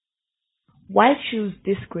Why choose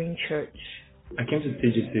this green church? I came to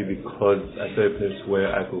TGC because I saw a place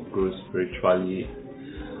where I could grow spiritually,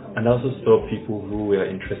 and I also saw people who were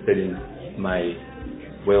interested in my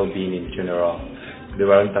well-being in general. They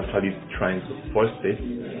weren't actually trying to force it,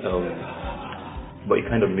 but it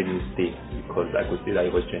kind of made me stay because I could see that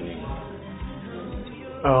it was genuine.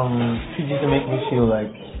 TGC make me feel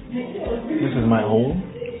like this is my home.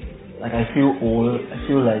 Like I feel old. I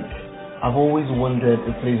feel like I've always wanted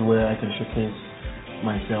a place where I can showcase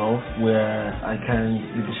myself, where I can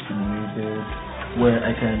be discriminated, where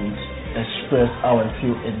I can express how I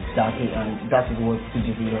feel exactly, and that is what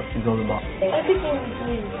TGC is all about. Everything we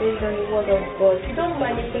do is based on the word of God. We don't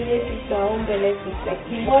manipulate it to our own benefit. Like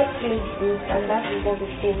the word feels good, and that is what we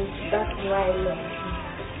think. That's why I love it.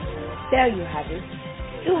 There you have it.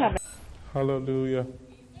 You have it. Hallelujah.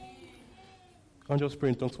 I'm just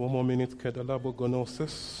praying tongues 1 more minute. Kedalabo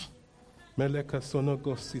gonosis. Meleka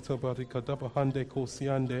sonogo sita barika daba hande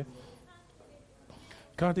kosiande.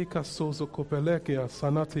 Kadika sozo kopeleke a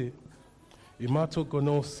sanate. Imato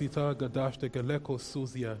gono sita gadashte geleko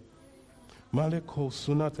suzia. Maleko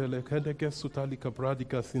sunate lekendege sutalika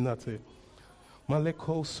bradika sinate.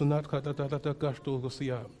 Maleko sunat kadadada gashto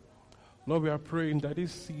gosia. Lord, we are praying that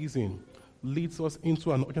this season leads us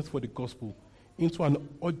into an urgency for the gospel, into an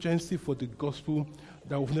urgency for the gospel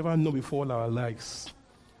that we've never known before in our lives.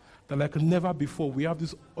 That like never before, we have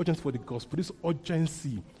this urgency for the gospel, this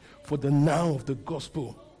urgency for the now of the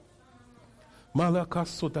gospel. Malaka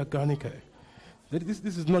Sotaganike. This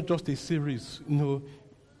is not just a series,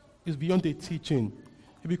 it's beyond a teaching.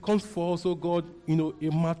 It becomes for us, oh God, a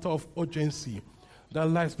matter of urgency. That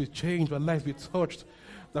lives be changed, that lives be touched,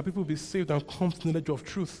 that people be saved and come to the knowledge of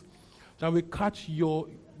truth. That we catch your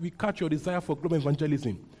desire for global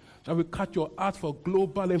evangelism. That we catch your heart for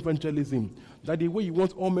global evangelism. That the way you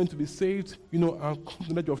want all men to be saved, and come to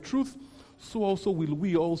the knowledge of truth, so also will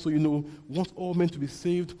we also, want all men to be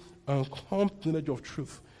saved and come to the knowledge of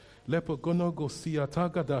truth. Lepo gono go siya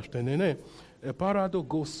tagadashtenene, eparado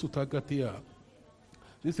go sutagatia.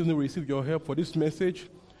 This evening we receive your help for this message.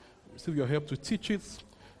 Receive your help to teach it.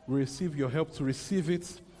 We receive your help to receive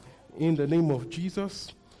it in the name of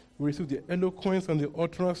Jesus. We receive the eloquence and the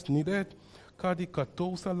utterance needed. Kadi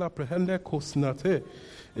katosa la prehende kosnate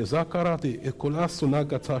ezakarate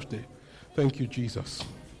ekolasonagataste. Thank you, Jesus.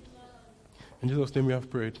 In Jesus' name we have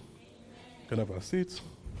prayed. Can I have a seat?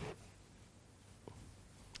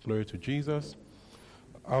 Glory to Jesus.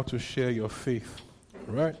 How to share your faith.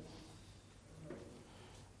 All right?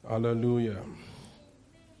 Hallelujah.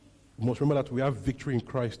 You must remember that we have victory in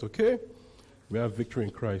Christ, okay? We have victory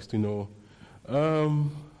in Christ,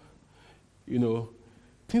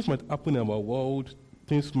 things might happen in our world.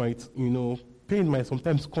 Things might, pain might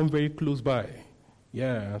sometimes come very close by.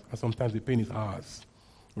 Yeah, and sometimes the pain is ours,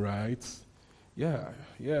 right?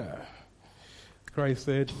 Yeah. Christ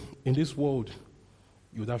said, in this world,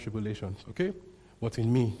 you will have tribulations, okay? But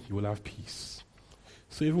in me, you will have peace.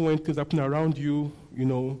 So even when things happen around you,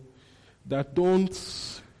 that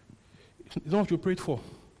it's not what you prayed for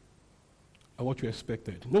or what you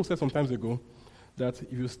expected. No, said some time ago that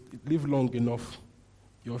if you live long enough,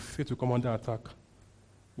 your faith will come under attack.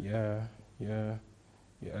 Yeah.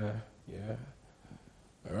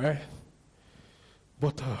 All right?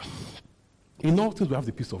 But in all things, we have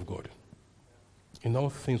the peace of God. In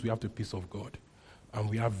all things, we have the peace of God. And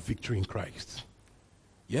we have victory in Christ.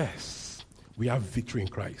 Yes, we have victory in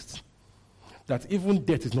Christ. That even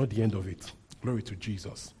death is not the end of it. Glory to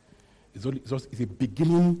Jesus. It's a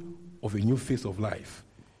beginning of a new phase of life,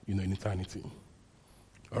 in eternity.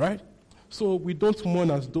 All right? So we don't mourn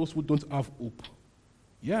as those who don't have hope.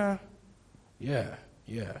 Yeah.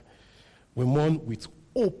 We mourn with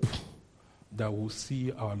hope that we'll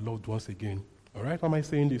see our loved ones again. All right? Why am I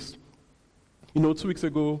saying this? 2 weeks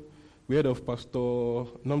ago, we heard of Pastor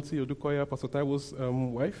Namti Odukoya, Pastor Taiwo's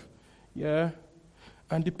wife. Yeah.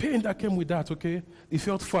 And the pain that came with that, okay, it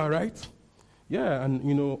felt far, right? Yeah, and,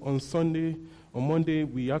 on Monday,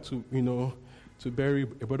 we had to, to bury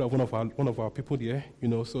a brother of one of our people there,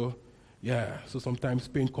 so, yeah, so sometimes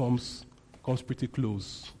pain comes pretty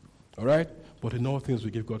close, all right? But in all things,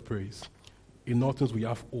 we give God praise. In all things, we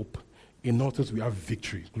have hope. In all things, we have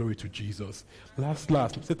victory. Glory to Jesus. Last,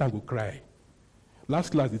 Satan will cry.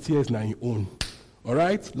 Last, the tears are your own, all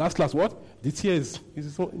right? Last, what? The tears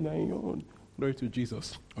is your own. Glory to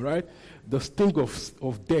Jesus, all right? The sting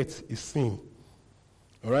of death is sin,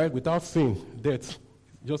 all right? Without sin, death is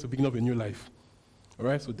just the beginning of a new life, all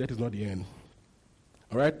right? So death is not the end,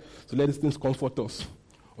 all right? So let these things comfort us,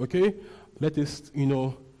 okay? Let this,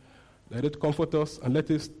 let it comfort us and let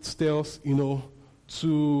it stay us,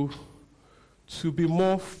 to be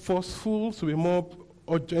more forceful, to be more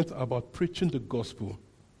urgent about preaching the gospel.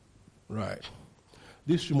 Right.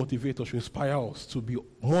 This should motivate us, should inspire us to be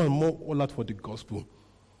more and more all out for the gospel.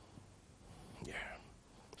 Yeah.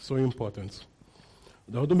 So important.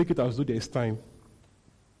 Don't make it as though there is time.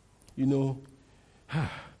 You know,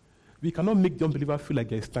 we cannot make the unbeliever feel like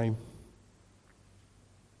there is time.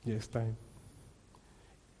 There's time.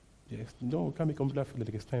 Yes. No, we can't make unbeliever feel like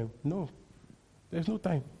there is time. No. There's no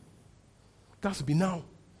time. It has to be now.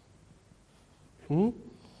 Even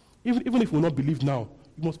if we will not believe now,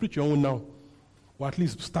 you must preach your own now. Or at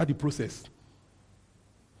least start the process.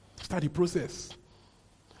 Start the process.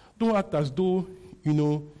 Don't act as though, you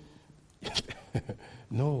know,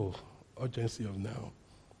 no, urgency of now.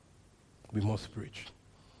 We must preach.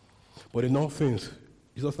 But in all things,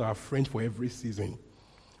 Jesus is our friend for every season.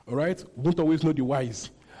 All right? We won't always know the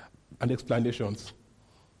whys and explanations.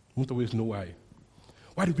 We won't always know why.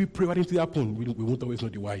 Why did we pray? Why didn't it happen? We won't always know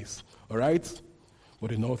the whys. All right?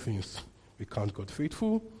 But in all things, we count God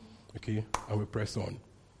faithful, okay, and we press on.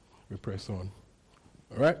 We press on.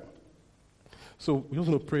 All right? So we just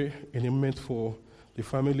want to pray in a moment for the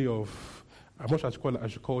family of, as much as I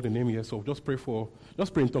should call the name here, so just pray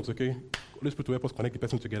in tongues, okay? Holy Spirit to help us connect the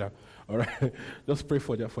person together. All right? Just pray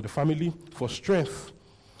for the family, for strength.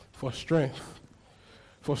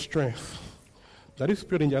 That is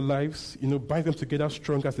Spirit in their lives, you know, bind them together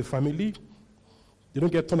strong as a family. They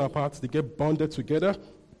don't get torn apart, they get bonded together.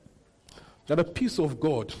 That the peace of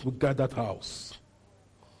God will guard that house.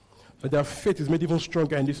 That their faith is made even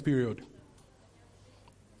stronger in this period.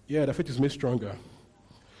 Yeah, their faith is made stronger.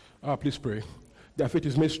 Please pray. Their faith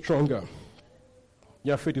is made stronger.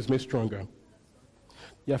 Your faith is made stronger.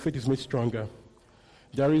 Your faith is made stronger.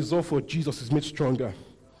 Their resolve for Jesus is made stronger.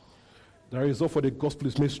 Their resolve for the gospel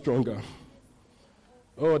is made stronger.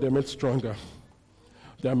 Oh, they're made stronger.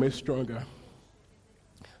 They are made stronger.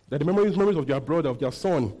 That the memories of their brother, of their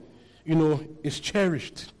son, you know, is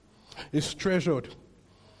cherished, is treasured,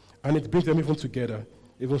 and it brings them even together,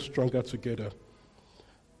 even stronger together.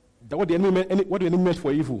 That what the enemy meant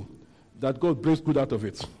for evil, that God brings good out of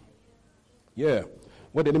it. Yeah,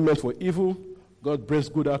 what the enemy meant for evil, God brings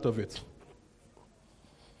good out of it.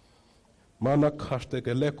 Mana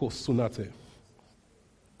kashtegeleko sunate.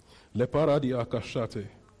 Leparadi akashate.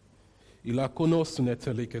 Ilakono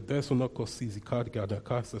suneteleke desonoko sizikad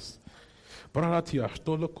gadakasas. Thank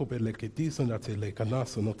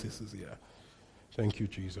you,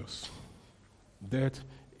 Jesus. Death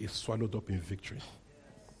is swallowed up in victory.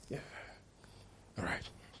 Yeah. All right.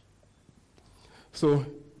 So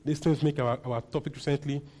these things make our topic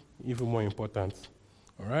recently even more important.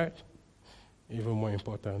 All right? Even more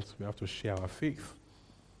important. We have to share our faith.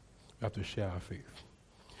 We have to share our faith.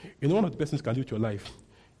 You know, one of the best things you can do with your life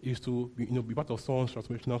is to be part of someone's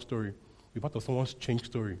transformational story, be part of someone's change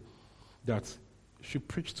story. That she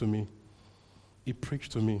preached to me. He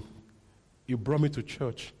preached to me. He brought me to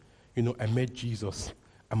church. You know, I met Jesus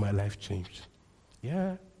and my life changed.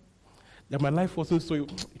 Yeah. That my life wasn't so,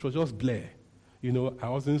 it was just bleh. You know, I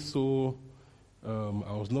wasn't so,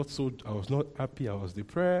 I was not happy. I was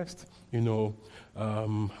depressed. You know, I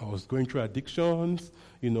was going through addictions.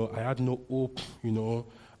 You know, I had no hope,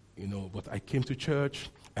 but I came to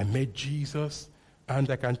church. I met Jesus and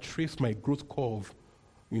I can trace my growth curve,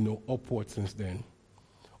 upward since then.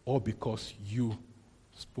 All because you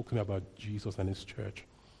spoken about Jesus and his church.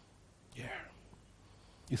 Yeah.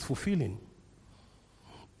 It's fulfilling.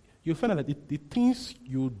 You'll find out that the things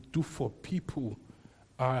you do for people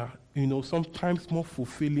are, sometimes more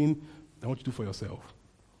fulfilling than what you do for yourself.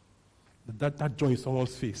 That joy in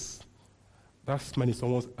someone's face. That smile in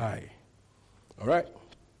someone's eye. All right?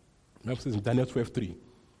 The Bible says in Daniel 12:3.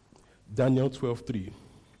 Daniel 12:3.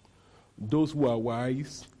 Those who are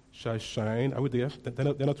wise shall shine. Are we there?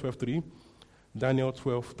 Daniel 12:3. Daniel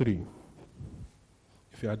 12:3.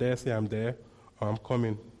 If you are there, say I'm there, or I'm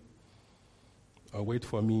coming. Or wait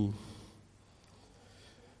for me.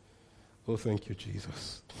 Oh, thank you,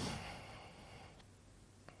 Jesus.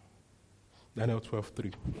 Daniel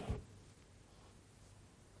 12:3.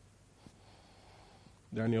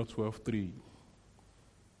 Daniel 12:3.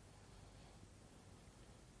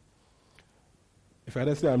 If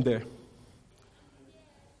I say I'm there.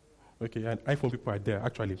 Okay, and iPhone people are there,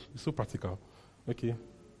 actually. It's so practical. Okay.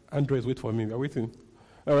 Androids, wait for me. We are waiting.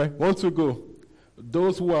 All right, 1, 2, go.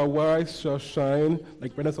 Those who are wise shall shine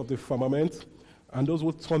like brightness of the firmament, and those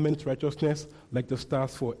who turn men to righteousness like the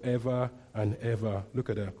stars forever and ever. Look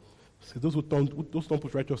at that. So those who turn to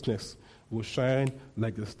righteousness will shine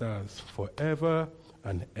like the stars forever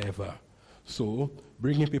and ever. So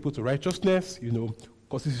bringing people to righteousness,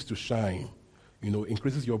 causes you to shine.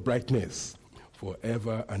 Increases your brightness.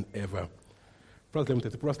 forever and ever. Proverbs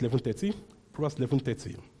 11:30. Proverbs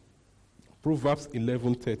 11:30. Proverbs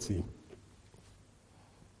 11:30.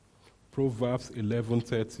 Proverbs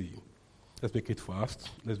 11:30. Let's make it fast.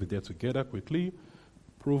 Let's be there together quickly.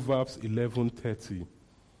 Proverbs 11:30.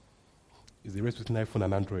 Is the race between iPhone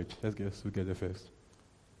and Android? Let's guess. We get there first.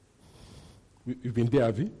 You've been there,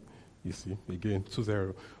 have you? You see, again,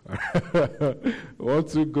 2-0. 1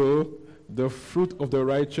 to go. The fruit of the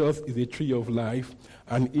righteous is a tree of life,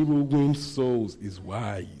 and he who wins souls is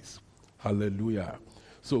wise. Hallelujah.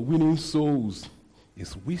 So winning souls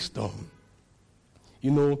is wisdom.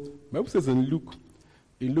 You know, the Bible says in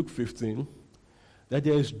Luke 15, that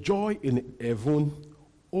there is joy in heaven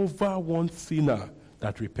over one sinner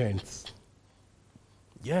that repents.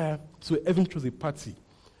 Yeah, so heaven throws a party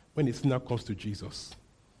when a sinner comes to Jesus.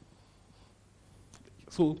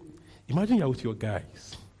 So imagine you're with your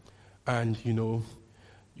guys, and you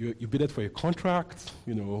bidded for a contract,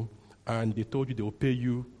 and they told you they will pay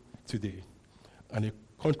you today, and the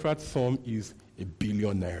contract sum is ₦1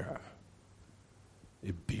 billion. ₦1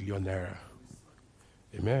 billion.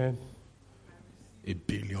 Amen. ₦1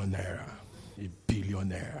 billion. ₦1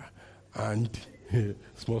 billion. And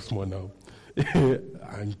small now.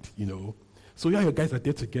 And so you and your guys are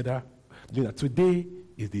there together. Today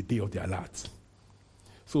is the day of the alert.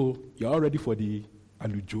 So you're all ready for the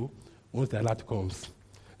alujo. Once the alert comes,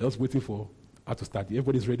 they're just waiting for how to start.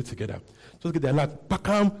 Everybody's ready together. Just get the alert.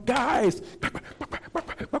 Pakam, guys.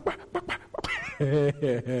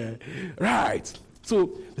 Right.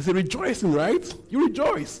 So there's a rejoicing, right? You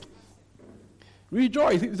rejoice.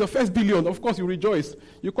 Rejoice. It's the first billion. Of course, you rejoice.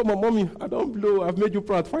 You come on, mommy, I don't blow. I've made you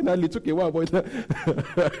proud. Finally, it took a while, but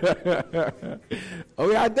oh,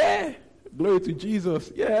 we are there. Glory to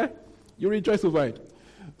Jesus. Yeah. You rejoice over it.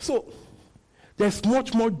 So, there's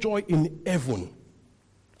much more joy in heaven.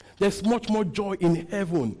 There's much more joy in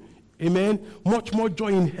heaven. Amen. Much more joy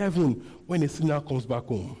in heaven when a sinner comes back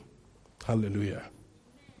home. Hallelujah.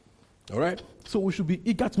 All right? So, we should be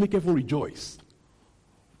eager to make heaven rejoice.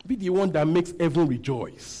 Be the one that makes heaven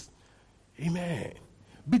rejoice. Amen.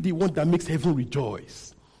 Be the one that makes heaven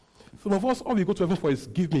rejoice. Some of us, all we go to heaven for is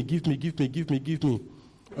give me, give me, give me, give me, give me.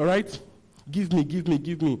 All right? Give me, give me,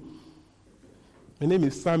 give me. My name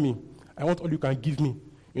is Sammy. I want all you can give me.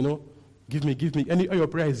 Give me, give me. All your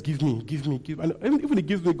prayer is give me, give me, give me. And even it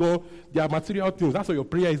gives me, God, they are material things. That's what your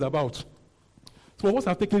prayer is about. Some of us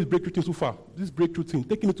have taken this breakthrough thing too far. This breakthrough thing,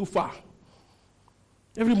 taking it too far.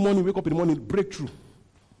 Every morning, wake up in the morning, breakthrough.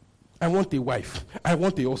 I want a wife. I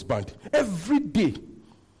want a husband. Every day,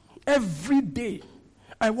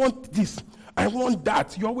 I want this. I want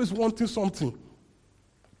that. You're always wanting something.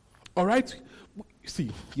 All right?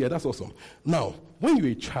 See, yeah, that's awesome. Now, when you're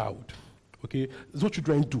a child, okay, that's what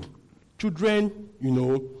children do. Children,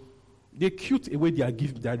 they're cute the way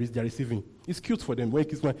they're receiving. It's cute for them. When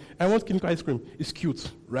kids say, I want Kinko ice cream. It's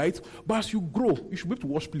cute, right? But as you grow, you should be able to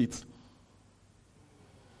wash plates.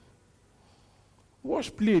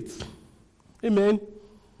 Wash plates. Amen.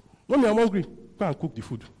 When I'm hungry, go and cook the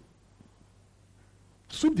food.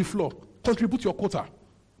 Sweep the floor. Contribute your quota.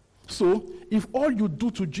 So, if all you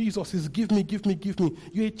do to Jesus is give me, give me, give me,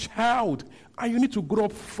 you're a child, and you need to grow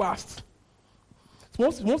up fast.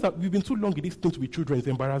 Most that we've been too long in this thing to be children is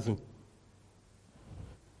embarrassing.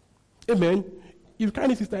 Amen. If you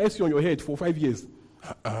can't sister SC on your head for 5 years,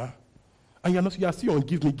 and you are still on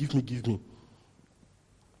give me, give me, give me.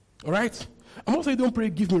 All right? I'm not saying don't pray,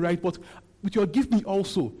 give me, right? But with your give me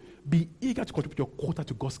also, be eager to contribute your quota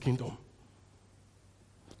to God's kingdom.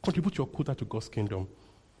 Contribute your quota to God's kingdom.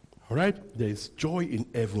 All right? There is joy in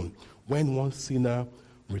heaven when one sinner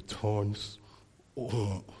returns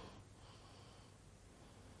home.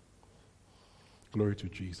 Glory to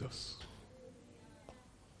Jesus.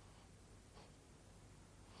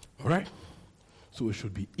 All right? So we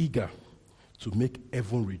should be eager to make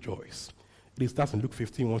heaven rejoice. It starts in Luke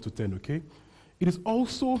 15, 1 to 10, okay? It is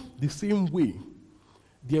also the same way.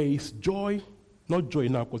 There is joy, not joy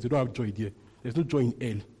now because they don't have joy there. There's no joy in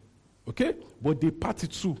hell, okay? But they party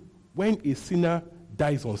too when a sinner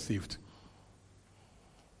dies unsaved.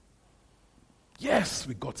 Yes,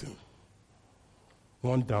 we got him.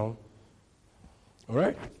 One down. All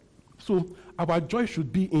right? So our joy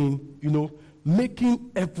should be in,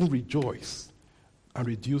 making heaven rejoice and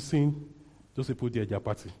reducing those people there, their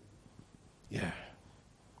party. Yeah.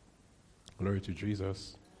 Glory to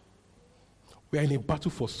Jesus. We are in a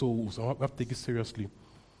battle for souls. I have to take it seriously.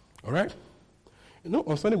 All right?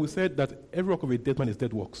 On Sunday we said that every work of a dead man is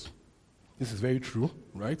dead works. This is very true,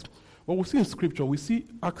 right? What we see in Scripture, we see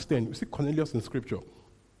Acts 10, we see Cornelius in Scripture.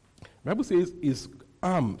 The Bible says his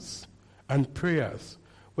alms and prayers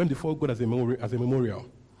went before God as a memorial,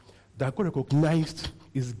 that God recognized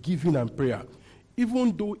his giving and prayer,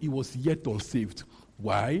 even though he was yet unsaved.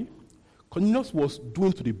 Why? Cornelius was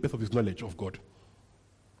doing to the best of his knowledge of God.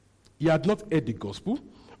 He had not heard the gospel,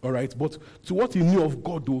 all right, but to what he knew of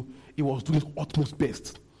God, though, he was doing his utmost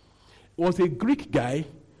best. He was a Greek guy,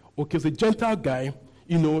 okay, he was a Gentile guy,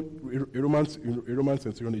 a Roman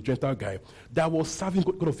centurion, a Gentile guy, that was serving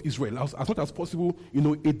God of Israel as much as possible,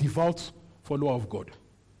 a devout follower of God.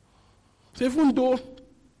 So even though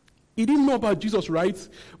he didn't know about Jesus, right,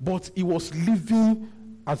 but he was living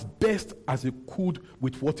as best as he could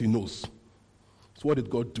with what he knows. So what did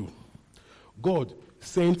God do? God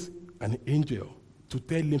sent an angel to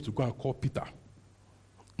tell him to go and call Peter.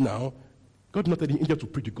 Now, God did not tell the angel to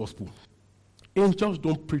preach the gospel. Angels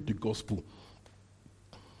don't preach the gospel.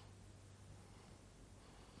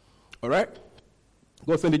 All right?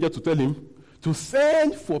 God sent the angel to tell him to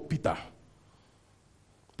send for Peter.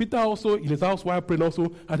 Peter also, in his house while praying,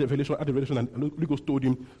 also had a revelation, and the Holy Ghost told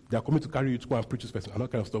him, they are coming to carry you to go and preach this person, and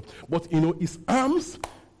that kind of stuff. But, his arms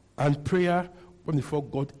and prayer went before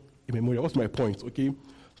God in memorial. What's my point, okay?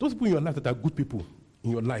 Those people in your life that are good people in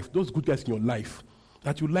your life, those good guys in your life,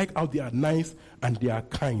 that you like how they are nice and they are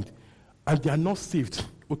kind, and they are not saved,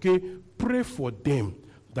 okay? Pray for them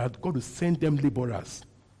that God will send them laborers.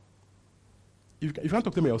 If you can't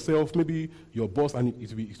talk to them yourself, maybe your boss, and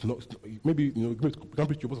it's not, maybe you can't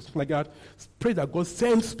preach your boss or something like that. Pray that God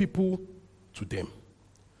sends people to them.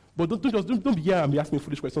 But don't be here and be asking me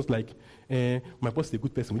foolish questions like, my boss is a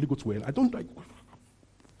good person, will he go to hell? I don't like.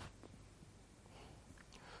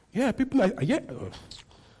 Yeah, people like,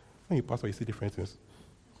 when you pastor, you say different things.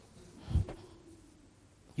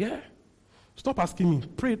 Yeah. Stop asking me.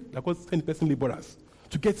 Pray that God send person laborers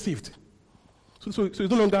to get saved. So it's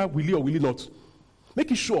no longer will he or will he not. Make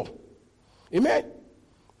it sure. Amen.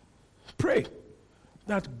 Pray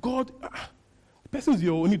that God, the person is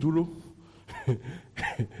your only duro.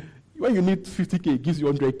 When you need 50K, he gives you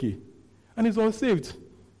 100K. And he's unsaved.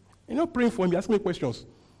 You're not praying for him, you're asking me questions.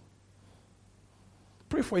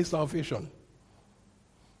 Pray for his salvation.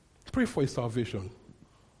 Pray for his salvation.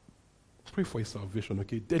 Pray for his salvation,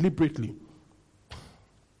 okay? Deliberately.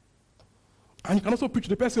 And you can also preach to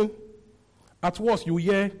the person. At worst, you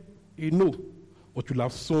hear a no, but you'll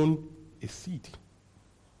have sown a seed.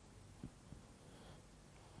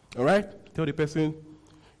 All right? Tell the person,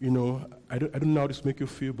 I don't know how this make you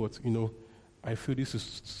feel, but, I feel this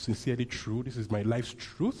is sincerely true. This is my life's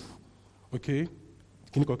truth. Okay?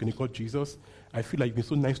 Can you call Jesus? I feel like you've been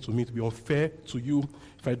so nice to me to be unfair to you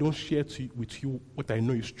if I don't share with you what I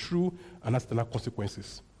know is true, and that's the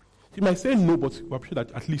consequences. You might say no, but we appreciate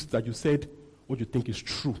that at least that you said what you think is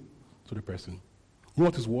true to the person. You know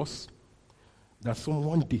what is worse? That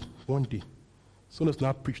one day, someone does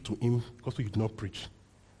not preach to him because you did not preach.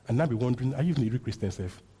 And now be wondering, are you even a real Christian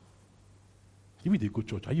self? You with a good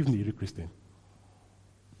church, are you even a real Christian?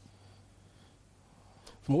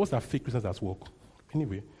 Some of us are fake Christians at work.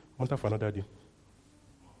 Anyway, want that for another day.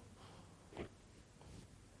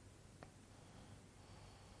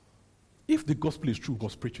 If the gospel is true, we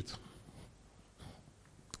must preach it.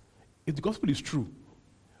 If the gospel is true,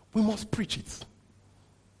 we must preach it.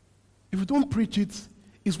 If we don't preach it,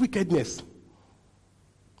 it's wickedness.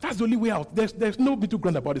 That's the only way out. There's no middle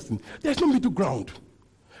ground about this thing. There's no middle ground.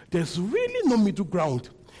 There's really no middle ground.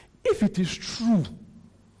 If it is true,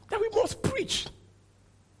 then we must preach.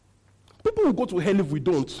 People will go to hell if we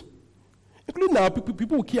don't. Including now,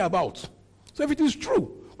 people will care about. So if it is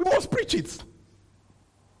true, we must preach it.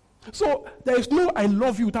 So there is no I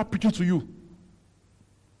love you without preaching to you.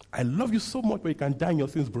 I love you so much, but you can die in your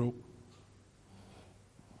sins, bro.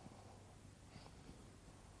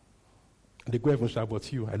 And they go even shout,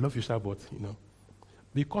 but you, I love you, shout, but,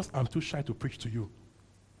 because I'm too shy to preach to you.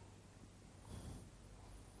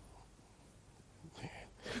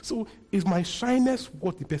 So is my shyness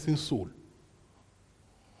worth the person's soul?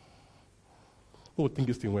 Oh, think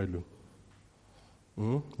this thing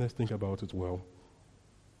well. Let's think about it well.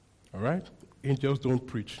 All right? Angels don't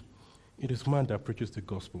preach. It is man that preaches the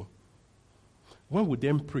gospel. When we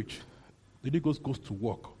then preach, the Holy Ghost goes to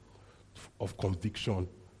work of conviction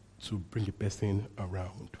to bring a person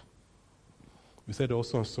around. We said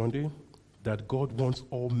also on Sunday that God wants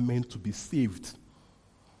all men to be saved.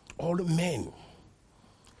 All men.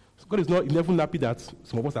 So God is not even happy that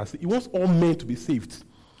some of us are saved. He wants all men to be saved.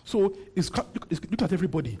 So it's looking at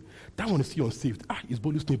everybody. That one is still unsaved. It's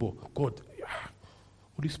Bolu's neighbor. God.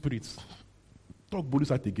 Holy Spirit. Talk Bolu's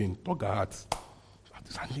heart again. Talk her heart. That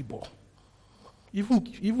is her neighbor.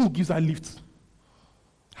 Even gives her lift.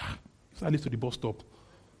 Gives her lift to the bus stop.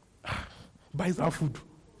 Buys her food.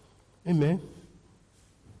 Amen.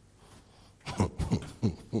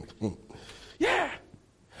 Yeah.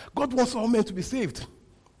 God wants all men to be saved.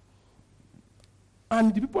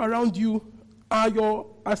 And the people around you are your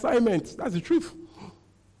assignment. That's the truth.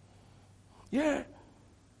 Yeah.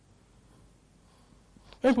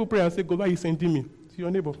 When people pray and say, God, why are you sending me? To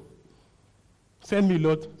your neighbor. Send me,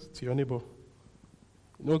 Lord, to your neighbor.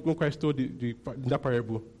 You know, when Christ told that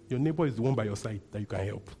parable, your neighbor is the one by your side that you can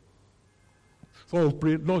help. Someone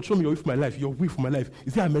pray, Lord, show me your will for my life, your will for my life.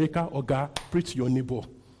 Is it America or God? Pray to your neighbor.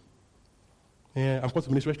 Yeah, I'm called to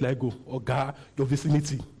ministry, where should I go? Or God, your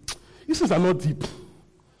vicinity. These things are not deep.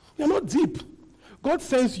 They're not deep. God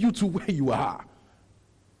sends you to where you are.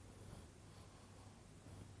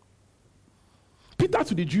 Peter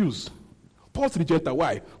to the Jews, Paul to the Gentile.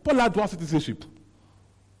 Why? Paul had dual citizenship.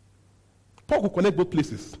 Paul could connect both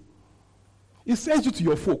places. He sends you to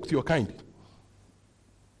your folk, to your kind.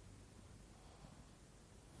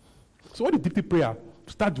 So what the deep prayer?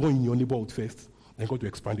 Start doing in your neighborhood first, then God will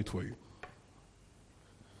expand it for you.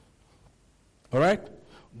 All right?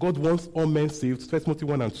 God wants all men saved, 1 Timothy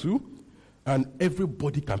 1 and 2, and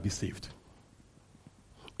everybody can be saved.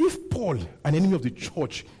 If Paul, an enemy of the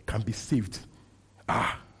church, can be saved,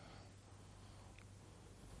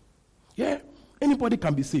 yeah, anybody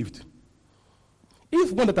can be saved.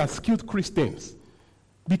 If one that has killed Christians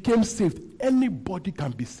became saved, anybody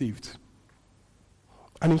can be saved.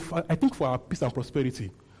 And in fact, I think for our peace and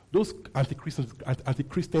prosperity, those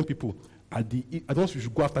anti-Christian people are the ones we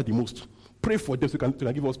should go after the most. Pray for them so they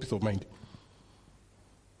can give us peace of mind.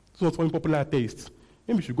 So some popular atheists,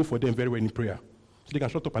 maybe we should go for them very well in prayer, so they can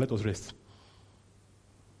shut up and let us rest.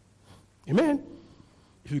 Amen.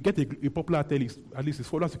 If you get a popular atheist, at least his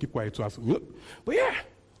followers to keep quiet to us. But yeah.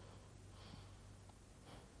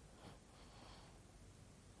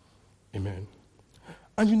 Amen.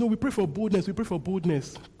 And we pray for boldness. We pray for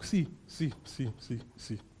boldness. See.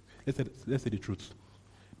 Let's say the truth.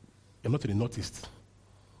 You're not in the Northeast.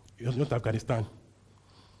 You're not in Afghanistan.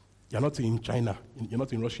 You're not in China. You're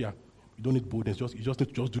not in Russia. You don't need boldness. You just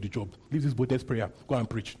need to do the job. Leave this boldness prayer. Go and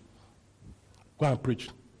preach. Go and preach.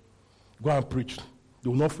 Go and preach. They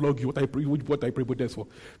will not flog you. What I pray boldness for?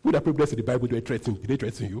 Who that pray boldness in the Bible, did they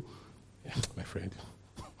threaten you? My friend.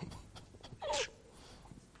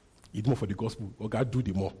 Eat more for the gospel, or God do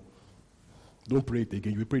the more. Don't pray it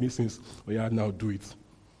again. You will pray these things. Oh yeah, now do it.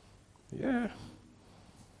 Yeah.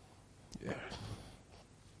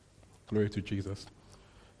 Glory to Jesus.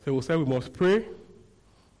 So we'll say we must pray,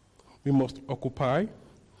 we must occupy,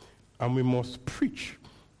 and we must preach.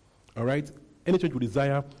 All right? Any church we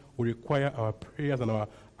desire will require our prayers and our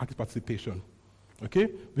active participation. Okay?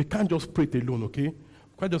 We can't just pray it alone, okay? We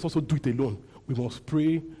can't just also do it alone. We must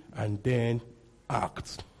pray and then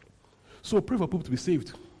act. So pray for people to be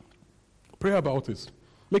saved. Pray about it.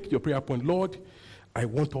 Make it your prayer point. Lord, I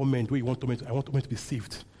want all men. I want all men to be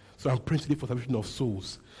saved. So I'm praying today for salvation of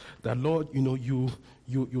souls. That Lord, you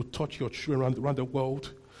touch your children around the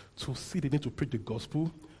world to see the need to preach the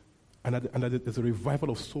gospel, and that there's a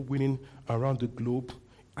revival of soul winning around the globe.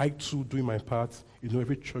 I too doing my part.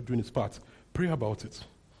 Every church doing its part. Pray about it.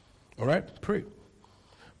 All right? Pray.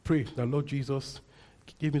 Pray that Lord Jesus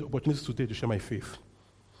give me opportunities today to share my faith.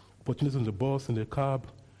 Opportunities in the bus, in the cab,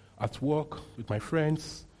 at work, with my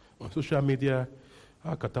friends, on social media.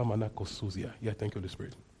 Yeah, thank you, Holy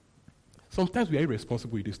Spirit. Sometimes we are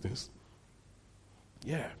irresponsible with these things.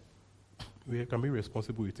 Yeah, we can be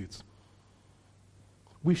responsible with it.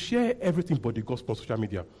 We share everything but the gospel on social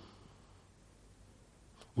media.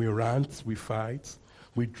 We rant, we fight,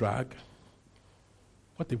 we drag.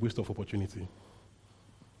 What a waste of opportunity.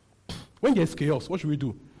 When there's chaos, what should we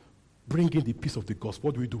do? Bring in the peace of the gospel.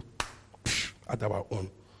 What do we do? At our own.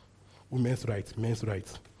 Women's rights, men's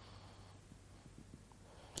rights.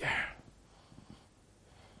 Yeah.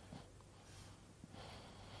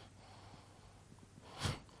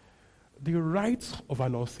 The right of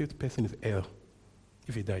an unsaved person is hell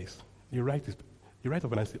if he dies. The right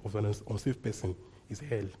of an unsaved person is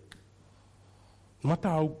hell. No matter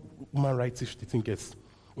how human rights-ish the thing gets.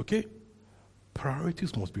 Okay?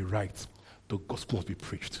 Priorities must be right. The gospel must be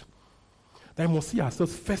preached. That we must see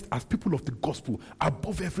ourselves first as people of the gospel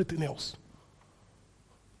above everything else.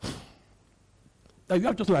 That you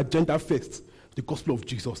have just an agenda first, the gospel of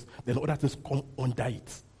Jesus, then other things come under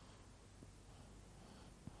it.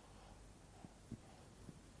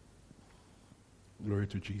 Glory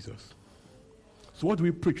to Jesus. So what do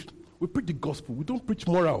we preach? We preach the gospel. We don't preach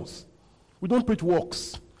morals. We don't preach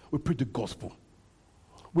works. We preach the gospel.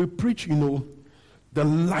 We preach, the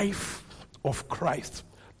life of Christ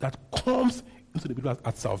that comes into the people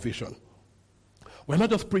at salvation. We're not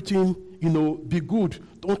just preaching, be good,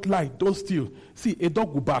 don't lie, don't steal. See, a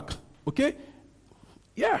dog will bark, okay?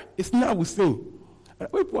 Yeah, it's now we sin.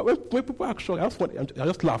 When people act shocked, I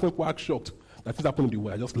just laugh. When people act shocked that things happen in the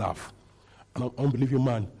world, I just laugh. And an unbelieving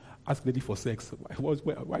man ask lady for sex.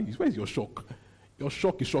 Where is your shock? Your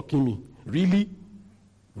shock is shocking me. Really?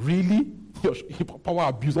 Really? Power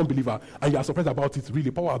abuse, unbeliever. And you are surprised about it.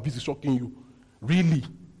 Really? Power abuse is shocking you. Really?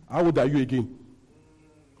 How old are you again?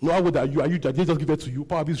 No, how old are you? Did they just give it to you?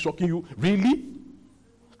 Power abuse is shocking you. Really?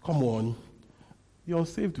 Come on. The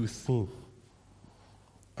unsaved will sin.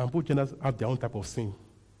 And both genders have their own type of sin.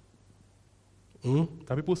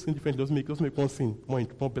 That people sin differently doesn't make one sin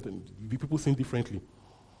more better. People sin differently.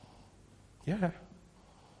 Yeah.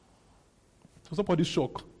 So somebody's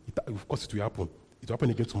shock, of course it will happen. It will happen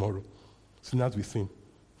again tomorrow. Sinners will sin.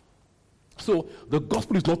 So the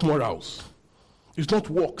gospel is not morals. It's not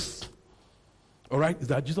works. All right? It's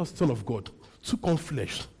that Jesus, Son of God, took on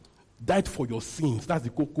flesh, died for your sins. That's the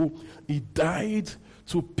cocoa. He died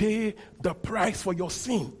to pay the price for your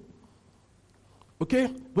sin.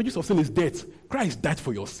 Okay? Wages of sin is death. Christ died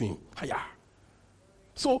for your sin. Hiya.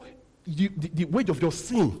 So the wage of your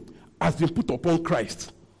sin has been put upon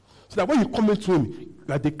Christ. So that when you come into him,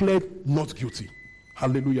 you are declared not guilty.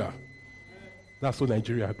 Hallelujah. That's so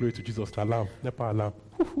Nigeria. Glory to Jesus. Alarm. Nepa alarm.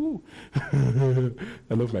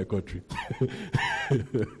 I love my country.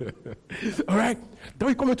 All right? Then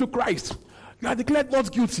we come into Christ. You are declared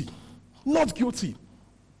not guilty. Not guilty.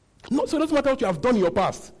 So it doesn't matter what you have done in your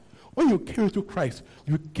past. When you came into Christ,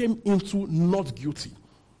 you came into not guilty.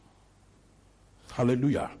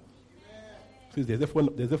 Hallelujah. So there's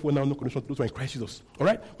therefore now no condition to those who are in Christ Jesus. All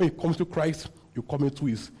right? When you come to Christ, you come into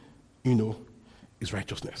his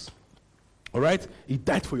righteousness. All right? He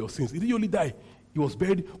died for your sins. He didn't only die. He was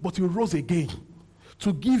buried, but he rose again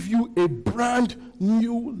to give you a brand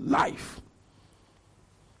new life.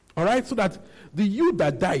 All right? So that the you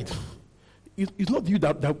that died is not the you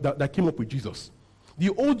that came up with Jesus. The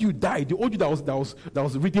old you died, the old you that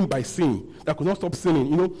was ridden by sin, that could not stop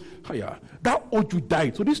sinning, that old you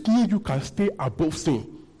died. So this new you can stay above sin.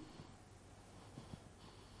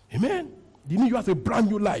 Amen. The new you has a brand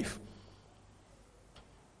new life.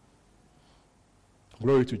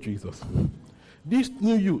 Glory to Jesus. This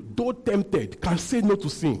new you, though tempted, can say no to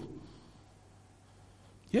sin.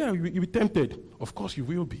 Yeah, you'll be tempted. Of course you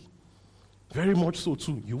will be. Very much so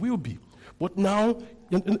too. You will be. But now,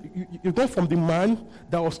 you go from the man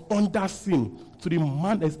that was under sin to the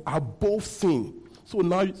man that is above sin. So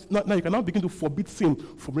now you can now begin to forbid sin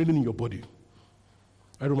from reigning in your body.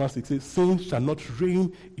 Romans 6 says, sin shall not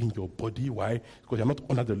reign in your body. Why? Because you're not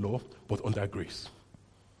under the law, but under grace.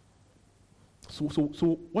 So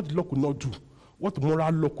what the law could not do, what the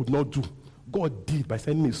moral law could not do, God did by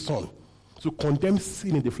sending his son to condemn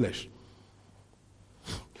sin in the flesh.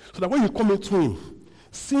 So that when you come into him,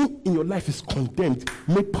 sin in your life is condemned,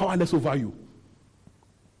 made powerless over you.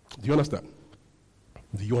 Do you understand?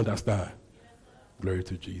 Do you understand? Glory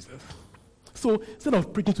to Jesus. So instead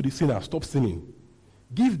of preaching to the sinner, stop sinning.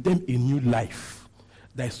 Give them a new life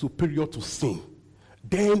that is superior to sin.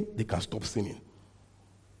 Then they can stop sinning.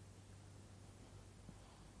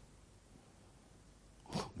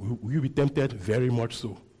 Will you be tempted? Very much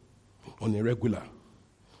so. On a regular.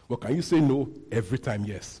 But can you say no every time?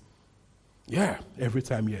 Yes. Yeah, every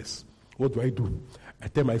time, yes. What do? I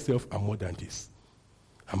tell myself, I'm more than this.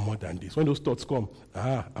 I'm more than this. When those thoughts come,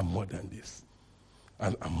 I'm more than this.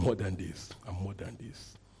 And I'm more than this. I'm more than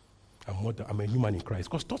this. I'm a human in Christ.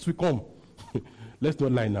 Because thoughts will come. Let's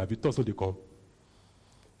not lie now. The thoughts don't come.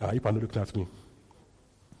 If I'm not looking at me.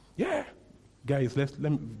 Yeah. Guys,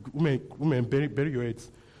 women bury your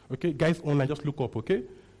heads. Okay? Guys online, just look up, okay?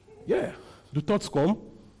 Yeah. The thoughts come.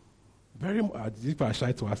 Very much. If I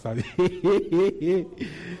shy to answer.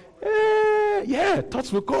 Yeah,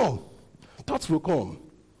 thoughts will come. Thoughts will come.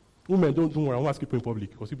 Women, don't worry. I won't ask people in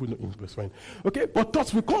public because people don't impress fine. Okay? But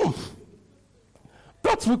thoughts will come.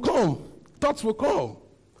 Thoughts will come. Thoughts will come.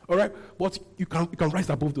 All right? But you can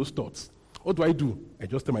rise above those thoughts. What do? I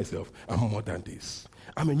just tell myself, I'm more than this.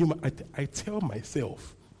 I'm a new man. I tell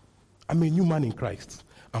myself, I'm a new man in Christ.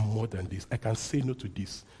 I'm more than this. I can say no to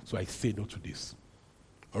this. So I say no to this.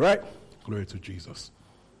 All right? Glory to Jesus.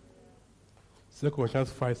 2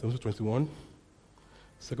 Corinthians 5, 17 to 21.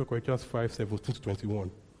 2 Corinthians 5, 17 to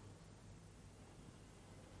 21.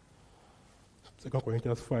 2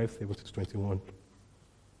 Corinthians 5, 17 to 21.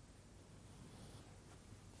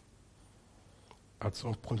 At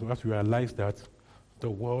some point, we have to realize that the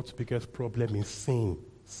world's biggest problem is sin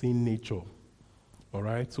nature. All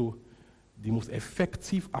right? So the most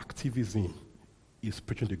effective activism is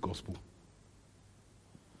preaching the gospel.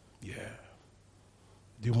 Yeah.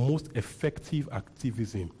 The most effective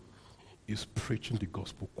activism is preaching the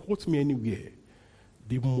gospel. Quote me anywhere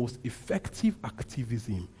the most effective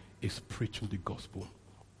activism is preaching the gospel.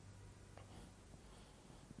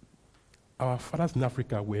 Our fathers in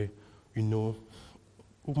Africa were,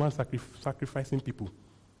 women sacrificing people.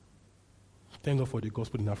 Thank God for the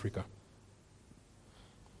gospel in Africa.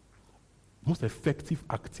 Most effective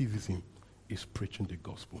activism is preaching the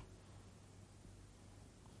gospel.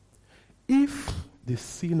 If the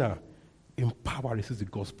sinner in power receives the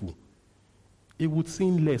gospel, he would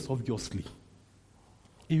sin less, obviously.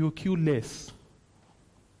 He will kill less.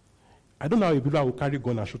 I don't know how a believer will carry a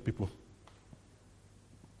gun and shoot people.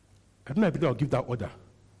 I don't know if a believer will give that order.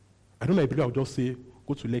 I don't know if a believer will just say,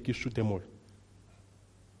 go to Lekki, shoot them all.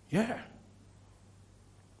 Yeah.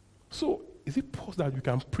 So, is it possible that you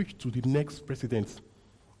can preach to the next president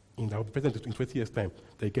in 20 years' time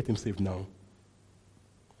that you get him saved now?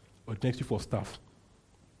 Or the next chief of staff?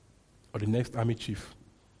 Or the next army chief?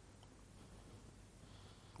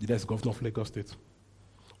 The next governor of Lagos State?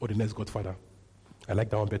 Or the next godfather? I like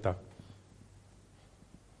that one better.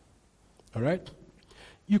 All right?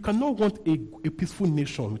 You cannot want a peaceful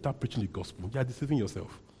nation without preaching the gospel. You are deceiving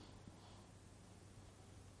yourself.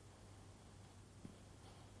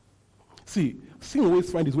 See, sin always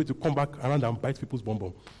finds its way to come back around and bite people's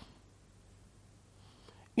bum.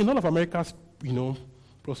 In all of America's,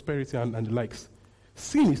 prosperity and the likes,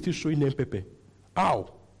 sin is still showing them pepe. Ow!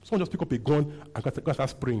 Someone just pick up a gun and start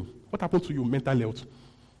spraying. What happened to your mental health?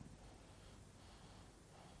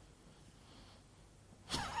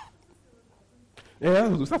 Yeah,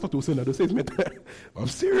 that's what they say now. They say it's mental. I'm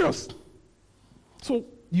serious. So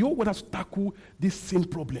you all have to tackle this sin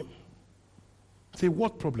problem. Say,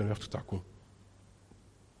 what problem you have to tackle?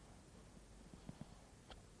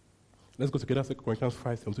 Let's go together, 2 Corinthians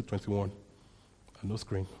 5:17-21. No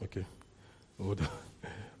screen, okay. Hold on.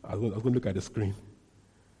 I was going to look at the screen.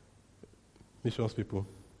 Missions people,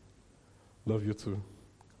 love you too.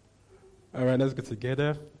 All right, let's get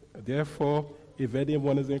together. Therefore, if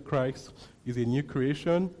anyone is in Christ, is a new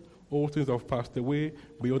creation. All things have passed away.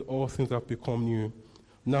 Behold, all things have become new.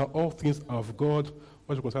 Now all things are of God,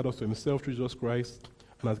 which reconciled us to himself through Jesus Christ,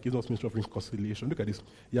 and has given us ministry of reconciliation. Look at this.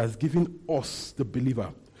 He has given us, the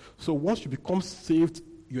believer. So once you become saved,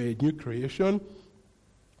 you're a new creation.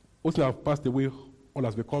 All things have passed away, all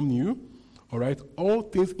has become new. All right? All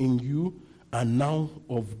things in you are now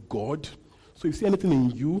of God. So if you see anything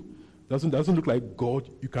in you doesn't look like God,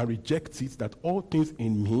 you can reject it, that all things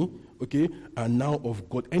in me, okay, are now of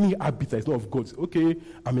God. Any habit that is not of God, okay,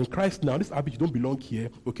 I'm in Christ now. This habit, you don't belong here,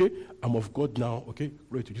 okay? I'm of God now, okay?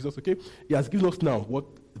 Glory to Jesus, okay? He has given us now what?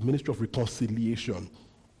 The ministry of reconciliation.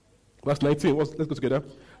 Verse 19, let's go together.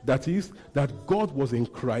 That is, that God was in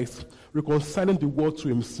Christ, reconciling the world to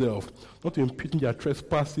himself, not imputing their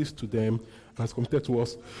trespasses to them, and has committed to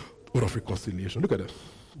us word of reconciliation. Look at that.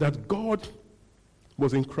 That God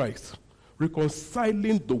was in Christ,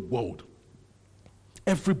 reconciling the world,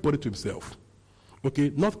 everybody to himself.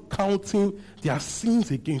 Okay, not counting their sins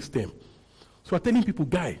against them. So I'm telling people,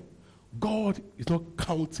 guy, God is not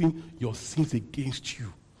counting your sins against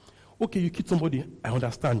you. Okay, you killed somebody, I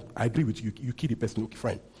understand, I agree with you, you killed the person, okay,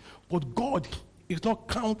 fine. But God is not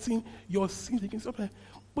counting your sins against you.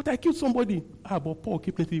 But I killed somebody. But Paul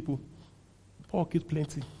killed plenty people. Paul killed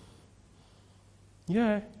plenty.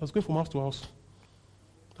 Yeah, I was going from house to house.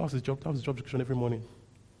 That was his job description every morning.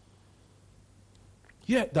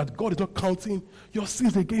 Yeah, that God is not counting your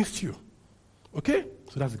sins against you. Okay?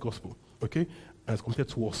 So that's the gospel. Okay? And it's compared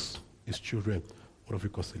to us, his children, word of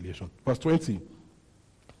reconciliation. Verse 20.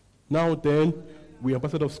 Now then, we are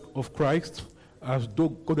ambassadors of Christ, as though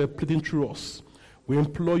God were pleading through us. We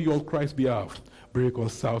implore you on Christ's behalf, be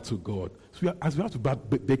reconciled to God. So we have to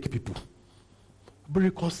beg people, be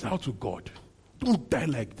reconciled to God. Don't die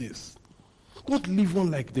like this. Don't live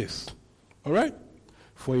on like this. All right?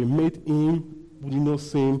 For he made him who did not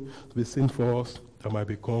sin to be sin for us, that might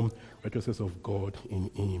become righteousness of God in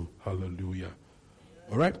him. Hallelujah.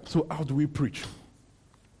 All right? So how do we preach?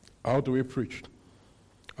 How do we preach?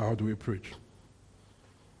 How do we preach?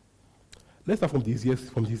 Let's start from the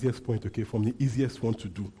easiest point, okay? From the easiest one to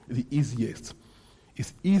do. The easiest.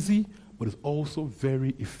 It's easy, but it's also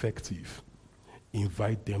very effective.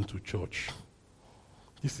 Invite them to church.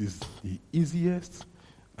 This is the easiest,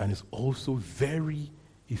 and it's also very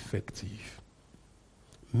effective.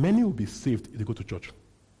 Many will be saved if they go to church.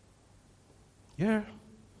 Yeah.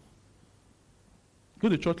 Go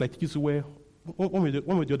to church like kids where one way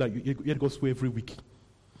or the other, you have to go swear every week.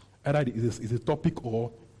 Either it's a topic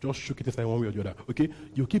or just shook it inside one way or the other. Okay?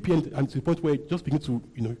 You keep hearing, and to the point where you just begin to,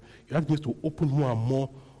 you have to open more and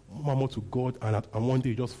more to God, and one day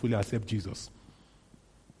you just fully accept Jesus.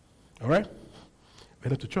 All right?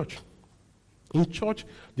 Head to church. In church,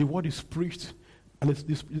 the word is preached, and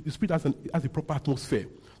the Spirit has a proper atmosphere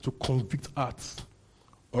to convict hearts.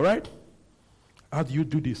 All right? How do you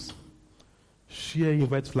do this? Share,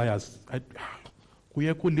 invite flyers.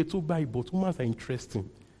 Little by, but humans are interesting.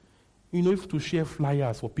 You know, if to share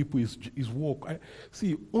flyers for people is work.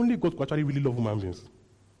 See, only God could actually really love human beings.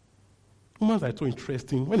 Humans are so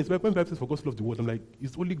interesting. When Bible says for God to love the world, I'm like,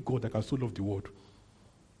 it's only God that can so love the world.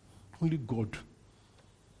 Only God.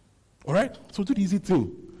 All right? So do the easy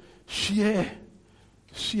thing. Share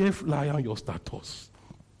flyer on your status,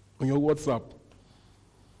 on your WhatsApp.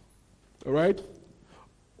 All right?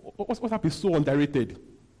 WhatsApp is so underrated,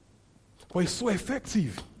 but it's so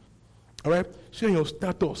effective. All right? Share your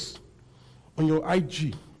status on your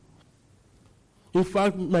IG. In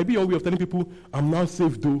fact, might be your way of telling people, I'm now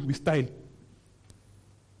safe though, with style.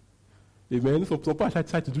 Amen. Some people actually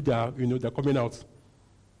try to do their coming out.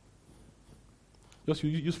 Just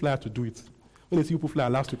use flyer to do it. When they see people flyer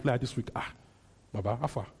last week, flyer this week, Baba,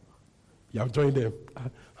 Alpha, you have joined them.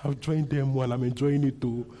 I've joined them and I'm enjoying it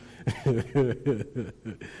too.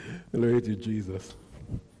 Glory to Jesus.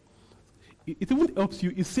 It even helps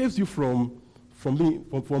you. It saves you from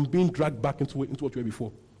being dragged back into what you were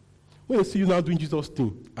before. When they see you now doing Jesus'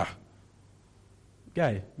 thing,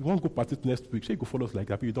 guy, you won't go party next week. Say you go follow us like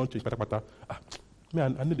that, but you don't change.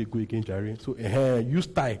 Man, I know they go again, Jerry. So use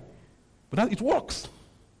tie. But it works.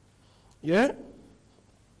 Yeah?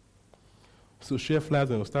 So share flyers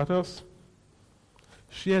on your status.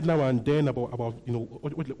 Share now and then about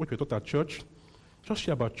what we taught at church. Just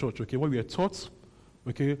share about church, okay? What we were taught,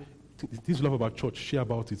 okay? This love about church, share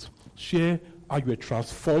about it. Share how you were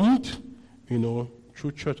transformed,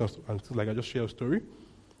 through church and things like that. Just share a story,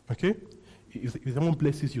 okay? If someone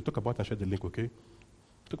blesses you, talk about and share the link, okay?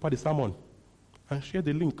 Talk about the sermon and share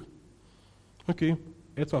the link, okay?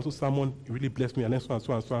 So and so sermon really blessed me, and then so and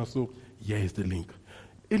so and so and so. Here's the link.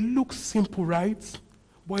 It looks simple, right?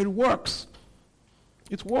 But it works.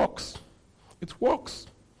 It works. It works.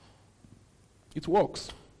 It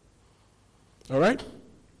works. All right?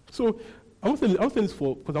 So I want to say this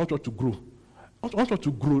because I want us to grow. I want us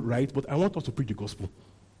to grow, right? But I want us to preach the gospel.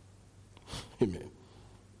 Amen.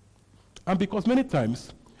 And because many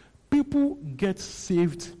times people get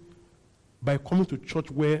saved by coming to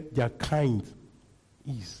church where their kind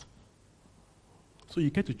is. So you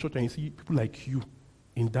get to church and you see people like you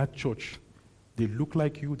in that church. They look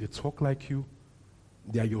like you, they talk like you,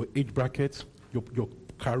 they are your age bracket, your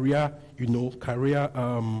career,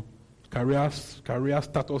 career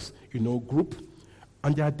status, group,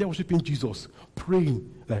 and they are there worshiping Jesus,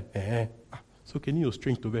 praying like, so can you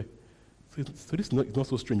strange to be? So this is not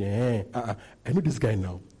so strange. I know this guy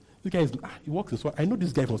now. This guy he works in so I know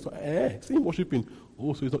this guy from so see him worshiping.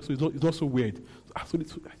 Oh, so it's not so weird. So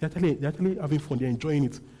they're actually having fun. They're enjoying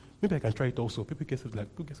it. Maybe I can try it also. People get it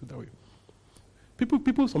that way.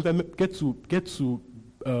 People sometimes get to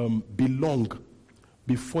belong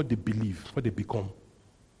before they believe, before they become.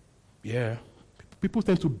 Yeah, people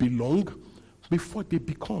tend to belong before they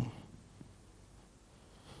become.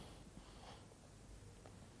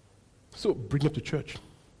 So bring them to church.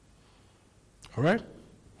 All right.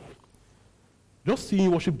 Just seeing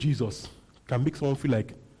you worship Jesus can make someone feel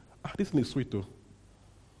like, this thing is sweet though.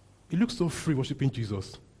 It looks so free worshiping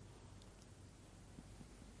Jesus.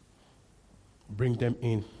 Bring them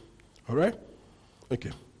in. All right?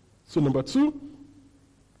 Okay. So number 2,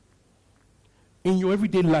 in your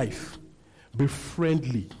everyday life, be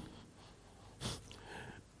friendly.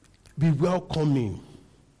 Be welcoming.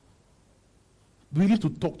 Be willing to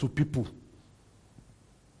talk to people.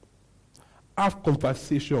 Have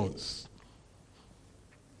conversations.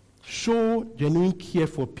 Show genuine care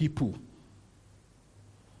for people.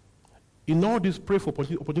 In all this, pray for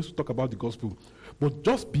opportunities to talk about the gospel. But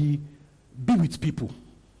just be with people.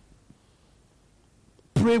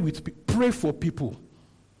 Pray for people.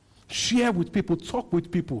 Share with people. Talk with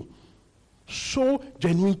people. Show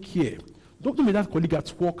genuine care. Don't make that colleague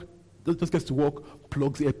at work just gets to work,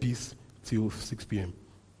 plugs earpiece till 6 p.m.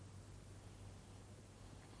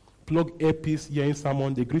 Plug earpiece, hearing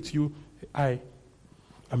someone, they greet you. Hi,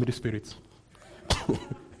 I'm in the spirit.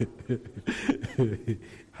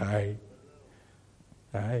 Hi.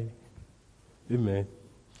 Amen.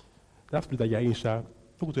 That spirit that you're in, don't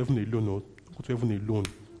go to heaven alone. No. Don't go to heaven alone.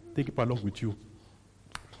 Take it along with you.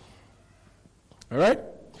 All right?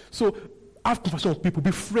 So, have conversation with people.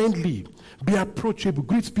 Be friendly. Be approachable.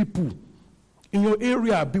 Greet people. In your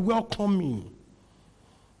area, be welcoming.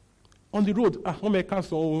 On the road, one may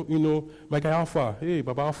castle, my guy Alpha. Hey,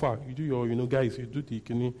 Baba Alpha, you do your, guys, you do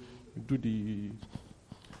the,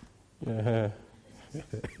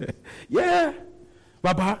 yeah.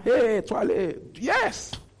 Baba, hey, Twale.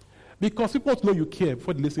 Yes. Because people want to know you care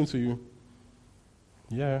before they listen to you.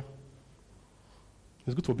 Yeah.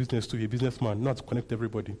 It's good for business too. You're a businessman, not to connect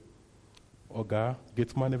everybody. Oga,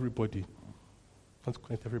 gateman, everybody. Not to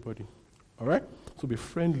connect everybody. All right? So be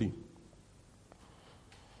friendly.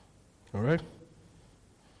 All right?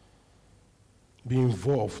 Be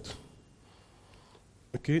involved.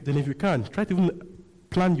 Okay? Then if you can, try to even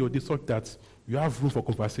plan your day so that you have room for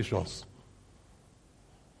conversations.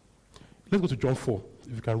 Let's go to John 4.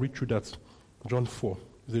 If you can read through that. John 4.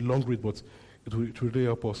 It's a long read, but it will really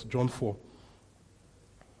help us. John 4.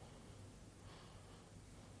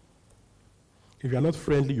 If you are not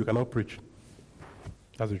friendly, you cannot preach.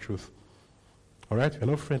 That's the truth. All right? If you're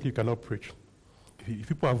not friendly, you cannot preach. If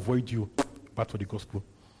people avoid you, bad for the gospel.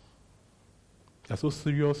 They're so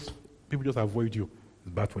serious, people just avoid you.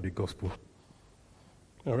 It's bad for the gospel.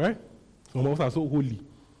 All right? Some of us are so holy.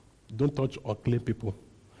 Don't touch or claim people.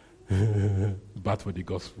 Bad for the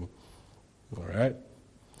gospel. All right?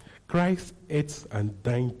 Christ ate and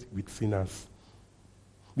dined with sinners.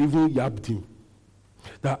 We even yabbed him.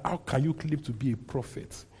 That how can you claim to be a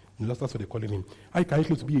prophet? And that's what they're calling him. How can you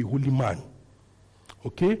claim to be a holy man?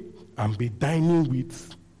 Okay? And be dining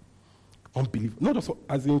with unbelievers. Not just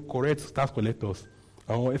as in correct tax collectors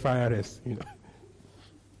or FIRS, you know.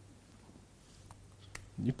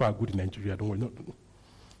 People are good in Nigeria, don't worry. Not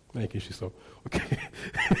in case you saw. Okay.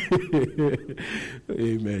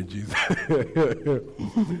 Amen, Jesus.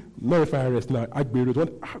 Not FIRS now.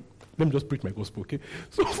 Let me just preach my gospel, okay?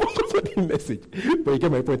 So focus on the message. But you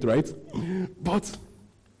get my point, right? But,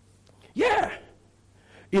 yeah.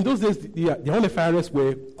 In those days, the only FIRS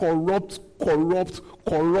were corrupt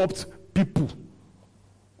people.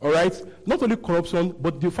 All right? Not only corruption,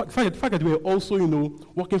 but the fact that they were also,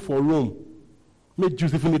 working for Rome made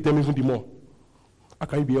Jews even hate them even the more. How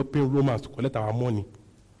can you be helping Romans to collect our money?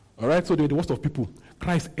 All right? So they were the worst of people.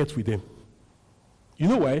 Christ ate with them. You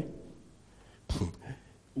know why?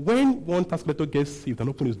 When one tax collector gets saved and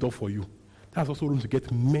opens his door for you, there's also room to get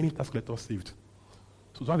many tax collectors saved.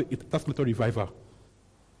 So to have a tax collector revival.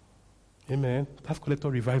 Amen. Tax collector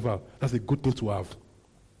revival. That's a good thing to have.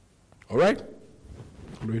 All right?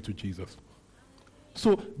 Glory to Jesus.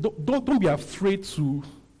 So don't be afraid to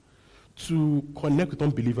connect with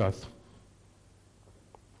unbelievers.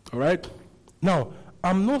 All right? Now,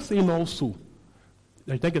 I'm not saying also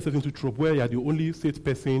that you can't get yourself into trouble where you're the only saved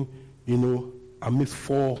person, amidst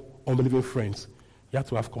 4 unbelieving friends. You have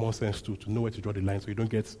to have common sense too, to know where to draw the line so you don't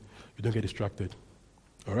get distracted.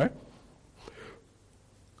 All right?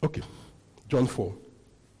 Okay. John 4.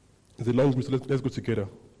 It's a long read, so let's go together.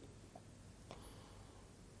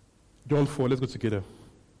 John 4, let's go together.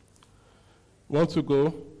 Want to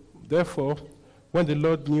go? Therefore, when the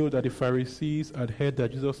Lord knew that the Pharisees had heard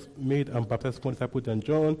that Jesus made and baptized more disciples than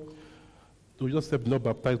John, so Jesus said, not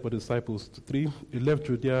baptized but disciples. 3, he left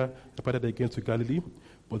Judea and departed again to Galilee,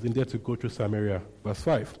 but in there to go through Samaria. Verse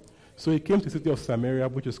 5. So he came to the city of Samaria,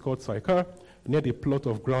 which is called Sychar, near the plot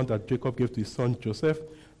of ground that Jacob gave to his son Joseph,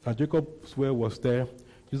 and Jacob's well was there.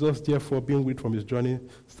 Jesus, therefore, being wearied from his journey,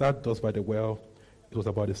 sat thus by the well. It was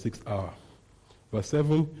about the 6th hour. Verse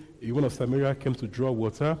 7, a woman of Samaria came to draw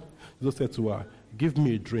water. Jesus said to her, give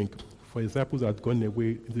me a drink, for his disciples had gone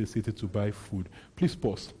away into the city to buy food. Please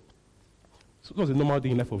pause. So it was a normal day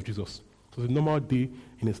in the life of Jesus. It was a normal day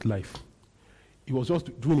in his life. He was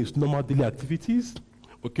just doing his normal daily activities,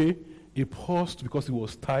 okay? He paused because he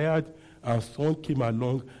was tired, and someone came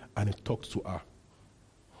along and he talked to her.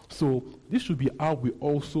 So this should be how we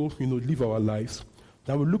also, live our lives.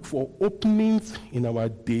 That we look for openings in our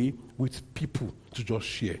day with people to just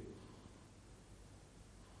share.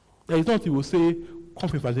 There is not, you will say, come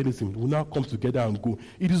for evangelism. We'll now come together and go.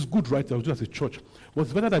 It is good, right, to do as a church. But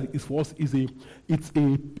it's better that it's for us is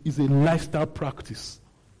a lifestyle practice.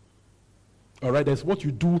 All right, that's what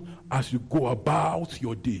you do as you go about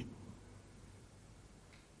your day.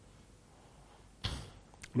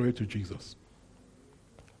 Glory to Jesus.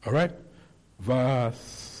 All right,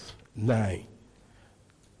 verse 9.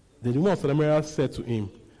 Then the woman of Samaria said to him,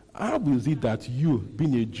 how is it that you,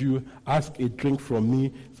 being a Jew, ask a drink from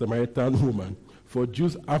me, Samaritan woman? For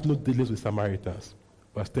Jews have no dealings with Samaritans.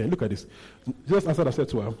 Verse 10, look at this. Jesus answered and said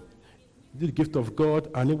to her, the gift of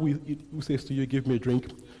God, and who says to you, give me a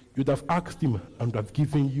drink, you'd have asked him and would have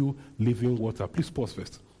given you living water. Please pause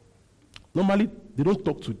first. Normally, they don't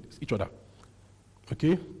talk to each other.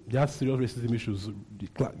 Okay? They have serious racism issues.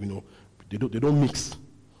 They don't mix.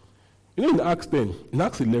 In Acts 10, in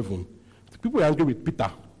Acts 11, people were angry with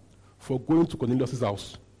Peter for going to Cornelius'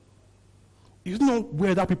 house. You know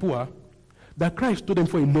where that people are? That Christ told them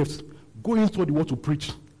before he left, go into the world to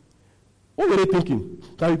preach. What were they thinking?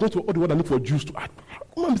 That you go to all the world and look for Jews to act.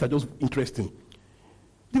 Humans are just interesting.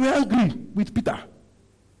 They were angry with Peter.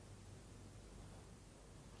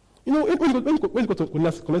 You know, when he got to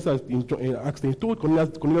Cornelius in Acts, he told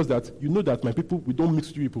Cornelius that, you know that my people, we don't mix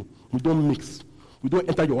with you people. We don't mix. We don't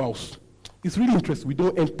enter your house. It's really interesting. We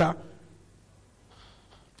don't enter.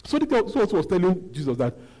 So the guy was telling Jesus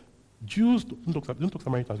that Jews don't talk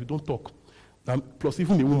Samaritans. We don't talk. Plus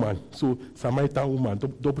even a woman. So Samaritan woman,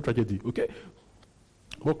 double tragedy. Okay?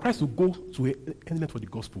 But Christ will go to any length for the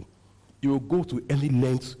gospel. He will go to any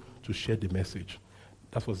length to share the message.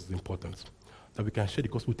 That's what's important. That we can share the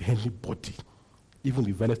gospel with anybody, even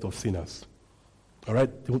the vilest of sinners. All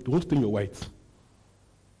right? They won't stain your white.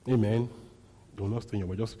 Amen. They will not stain your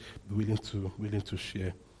white. Just be willing to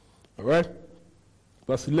share. All right?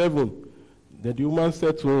 Verse 11. Then the woman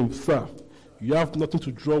said to him, Sir, you have nothing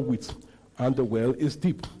to draw with, and the well is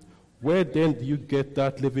deep. Where then do you get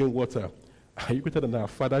that living water? Are you greater than our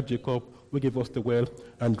father Jacob, who gave us the well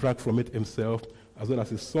and drank from it himself, as well as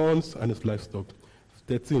his sons and his livestock?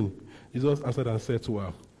 13. Jesus answered and said to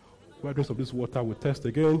her, whoever drinks of this water will thirst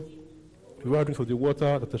again. Whoever drinks of the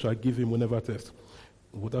water that I shall give him will never thirst.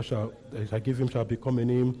 The water that I shall give him shall become in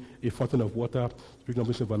him a fountain of water, springing up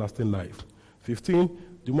into everlasting life. 15.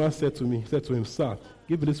 The woman said to him, Sir,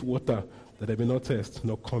 give me this water that I may not thirst,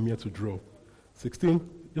 nor come here to draw. 16.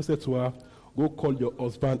 Jesus said to her, Go call your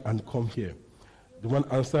husband and come here. The woman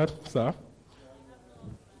answered, Sir.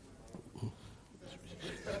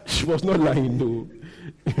 She was not lying, no.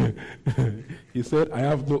 He said, I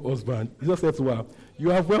have no husband. Jesus said to her, You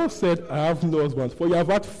have well said, I have no husband, for you have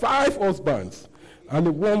had 5 husbands, and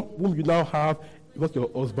the one whom you now have was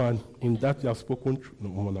your husband. In that you have spoken true. No,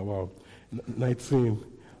 wow. 19.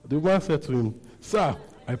 The woman said to him, Sir,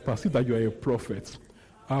 I perceive that you are a prophet.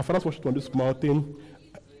 Our fathers worshipped on this mountain,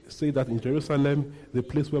 say that in Jerusalem, the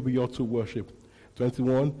place where we ought to worship.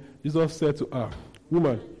 21. Jesus said to her,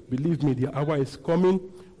 Woman, believe me, the hour is coming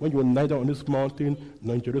when you will neither on this mountain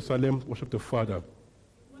nor in Jerusalem worship the Father.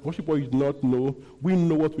 Worship what you do not know. We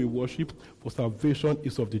know what we worship, for salvation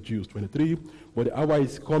is of the Jews. 23. But the hour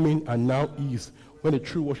is coming, and now is, when the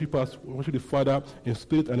true worshippers worship the Father in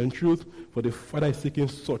spirit and in truth, for the Father is seeking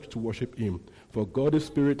such to worship him. For God is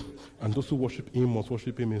spirit, and those who worship him must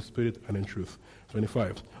worship him in spirit and in truth.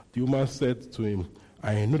 25. The woman said to him,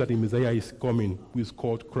 I know that the Messiah is coming, who is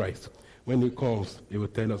called Christ. When he comes, he will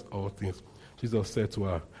tell us all things. Jesus said to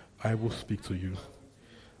her, I will speak to you.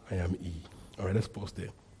 I am he. All right, let's pause there.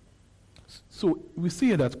 So we see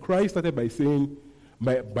here that Christ started by saying,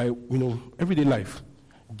 by everyday life,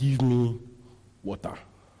 give me water.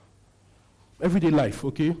 Everyday life,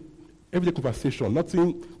 okay? Everyday conversation,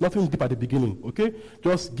 nothing deep at the beginning, okay?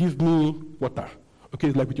 Just give me water. Okay,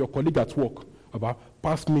 it's like with your colleague at work, about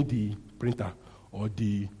pass me the printer or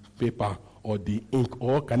the paper or the ink,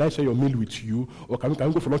 or can I share your meal with you, or can we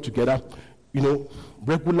go for lunch together?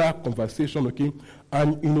 Regular conversation, okay?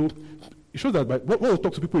 And, it shows that when we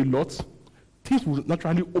talk to people a lot, things will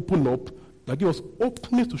naturally open up that give us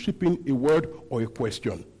openness to ship in a word or a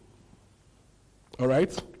question. All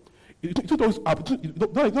right? It don't always happen.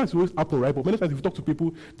 It's always happen, right? But many times if you talk to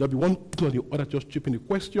people, there'll be one thing or the other just chipping a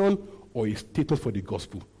question or a statement for the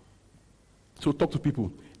gospel. So talk to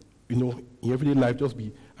people. In everyday life, just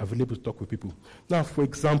be available to talk with people. Now, for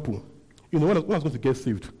example, when I was going to get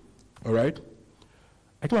saved, all right?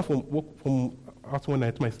 I came out from work out one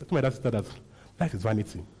night. My dad said that life is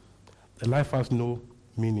vanity. The life has no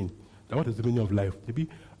meaning. That what is the meaning of life? Maybe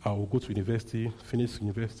I will go to university, finish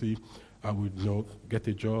university, I would get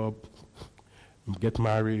a job, get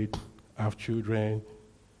married, have children,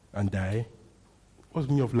 and die. What's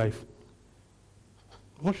the meaning of life?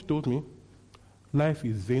 What she told me, life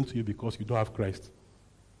is vain to you because you don't have Christ.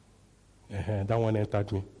 That one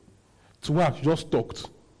entered me. To her, she just talked.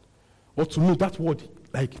 Or to me, that word,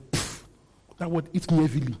 that word hit me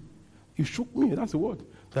heavily. It shook me, that's the word.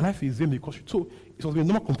 The life is vain because so it was a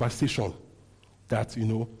normal conversation that,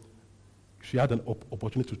 she had an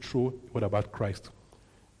opportunity to throw what about Christ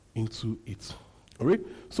into it. All right?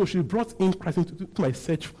 So she brought in Christ into my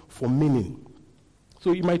search for meaning.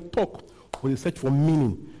 So in my talk was a search for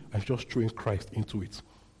meaning, and just throwing Christ into it.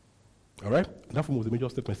 All right? And that was the major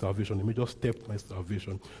step to my salvation, the major step to my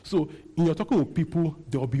salvation. So in your talking with people,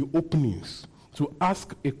 there will be openings to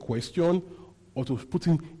ask a question or to put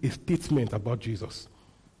in a statement about Jesus.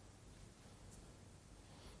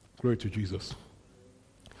 Glory to Jesus.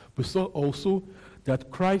 We saw also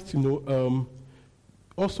that Christ,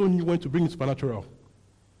 also knew when to bring in supernatural.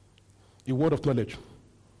 A word of knowledge.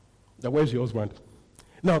 That where's your husband?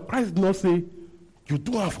 Now, Christ did not say, you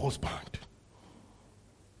don't have husband.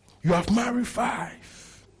 You have married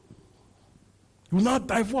 5. You will now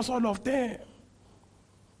divorce all of them.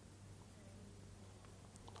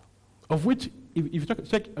 Of which, if you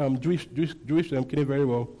check Jewish killing very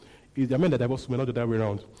well, is the men that divorced women, not the other way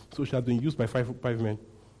around. So she has been used by five men.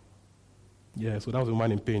 Yeah, so that was a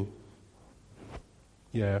man in pain.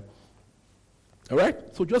 Yeah. All right?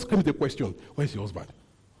 So just come with the question, where's your husband?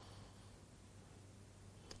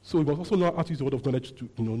 So we must also know how to use the word of knowledge to,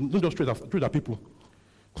 not just treat at people.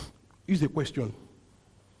 Use the question,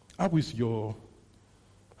 how is your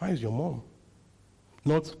mom?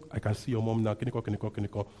 Not, I can see your mom now, can you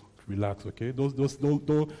call? Relax, okay? Don't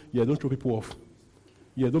throw people off.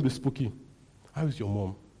 Yeah, don't be spooky. How is your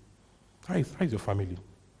mom? How is your family?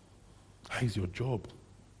 How is your job?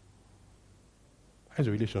 How's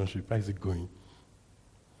your relationship? How is it going?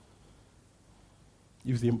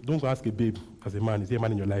 Don't go ask a babe as a man, is there a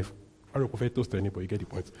man in your life? I don't prefer toast to anybody, you get the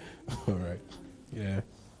point. All right.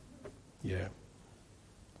 Yeah.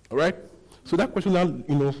 All right? So that question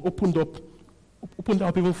now, opened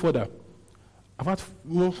up even further. I've had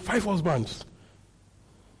 5 husbands.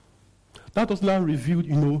 That was now revealed,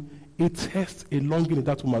 a test, a longing in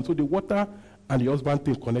that woman. So the water and the husband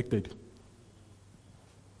thing connected.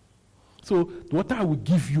 So the water I will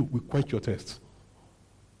give you will quench your thirst.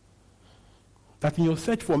 That in your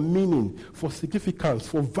search for meaning, for significance,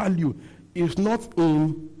 for value, is not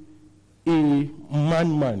in a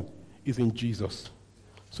man, is in Jesus.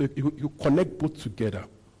 So you connect both together.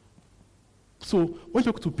 So when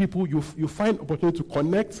you talk to people, you find opportunity to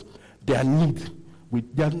connect their need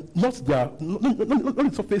with their not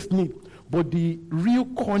the surface need, but the real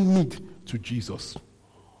core need to Jesus.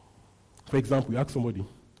 For example, you ask somebody,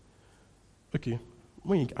 okay,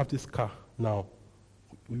 when you have this car now,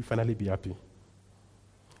 will you finally be happy?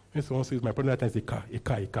 When someone says, my problem is a car.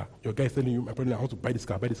 Your guy is telling you, my problem, I want to buy this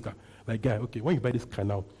car. Like, guy, okay, when you buy this car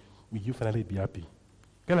now, will you finally be happy?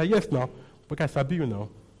 Guy, like, yes, now, but I sabi you now.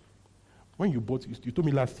 When you bought, you told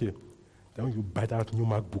me last year that when you buy that new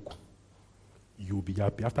MacBook, you'll be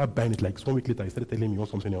happy. After buying it, like 1 week later, you started telling me you want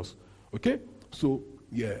something else. Okay? So,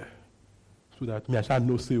 yeah. So that me, I shall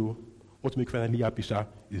know, say, what to make finally happy,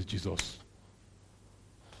 is Jesus.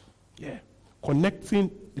 Yeah. Connecting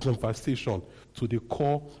the conversation to the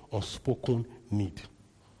core unspoken need.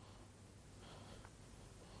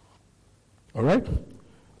 All right?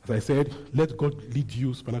 As I said, let God lead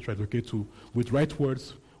you supernaturally, okay, with right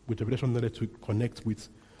words, with revelation knowledge to connect with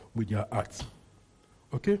your heart.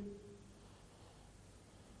 Okay?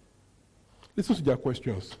 Listen to their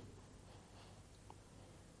questions.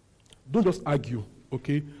 Don't just argue,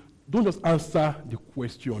 okay? Don't just answer the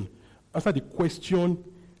question. Answer the question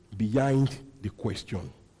behind the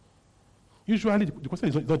question. Usually, the question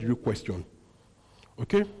is not the real question.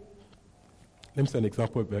 Okay? Let me see an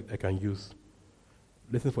example that I can use.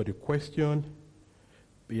 Listen for the question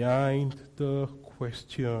behind the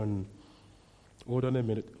question. Hold on a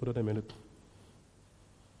minute.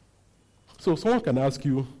 So someone can ask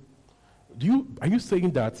you, are you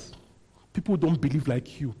saying that people who don't believe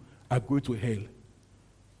like you are going to hell?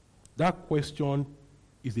 That question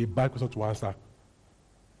is a bad question to answer.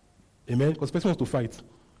 Amen? Because the person wants to fight.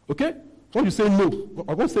 Okay? When you say no,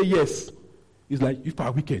 I'm going to say yes. It's like, you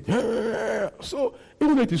are wicked. So,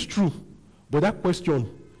 even though it is true, but that question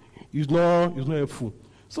is not helpful.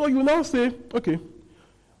 So you now say, okay,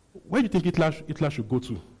 where do you think Hitler should go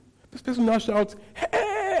to? This person now shouts,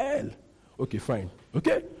 hell! Okay, fine.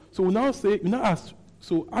 Okay? So we now ask,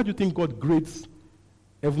 so how do you think God grades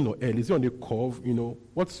heaven or hell? Is it on a curve?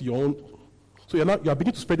 What's your own? So you are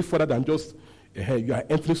beginning to spread it further than just, you are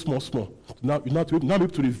entering small. Now you're not able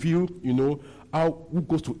to reveal, who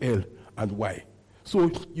goes to hell and why. So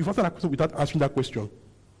you've answered that question without answering that question.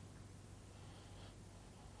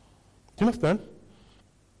 Do you understand?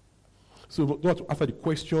 So you don't have to answer the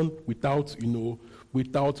question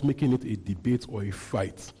without making it a debate or a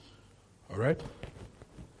fight. All right?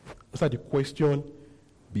 Answer the question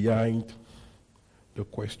behind the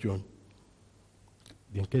question.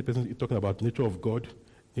 The engaged person is talking about nature of God,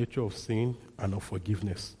 nature of sin, and of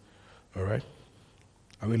forgiveness. All right?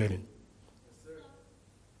 Are we learning? Yes, sir.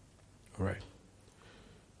 All right.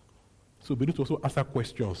 So we need to also answer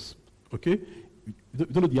questions. Okay? You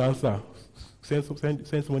don't know the answer. Send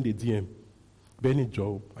someone the DM. Benny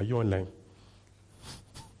Joe, are you online?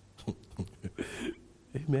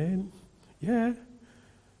 Amen. Yeah.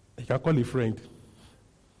 You can call a friend.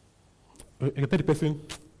 You can tell the person,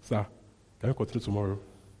 sir, can we continue tomorrow?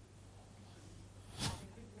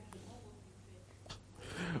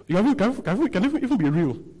 Can even be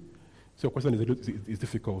real. So your question is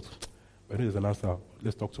difficult. But I know there's an answer.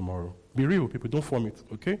 Let's talk tomorrow. Be real, people. Don't form it,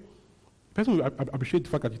 okay? The person will appreciate the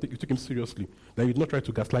fact that you take him seriously, that you did not try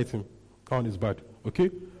to gaslight him That one is bad. Okay?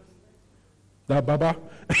 That Baba,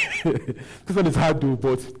 this one is hard though,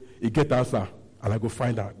 but it get answer. And I go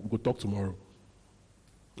find out. We go talk tomorrow.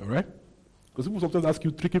 All right? Because people sometimes ask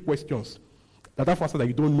you tricky questions. That answer that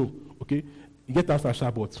you don't know. Okay? You get answer,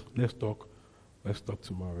 sharp, but let's talk. Let's talk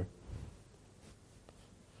tomorrow.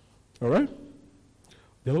 All right?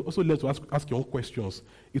 Then also learn to ask your own questions.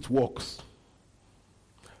 It works.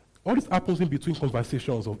 All this happens in between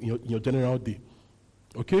conversations in your general day.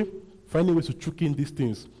 Okay? Finding ways to trick in these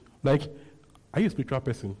things. Like, are you a spiritual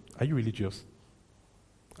person? Are you religious?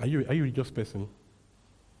 Are you a religious person?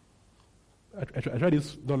 I tried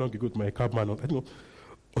this not long ago with my cabman. I think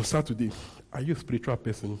on Saturday. Are you a spiritual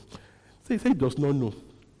person? Say he does not know.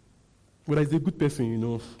 Whether he's a good person,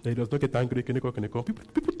 that he does not get angry. People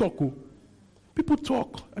talk. People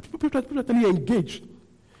talk. People actually engage.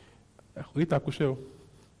 All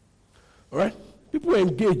right? People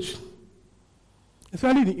engage.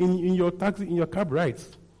 Especially in your taxi, in your cab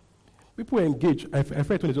rides. People engage. I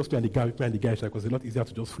felt when it's just me and the guy, because it's a lot easier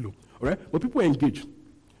to just flow. All right? But people engage.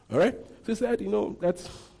 All right? So he said, that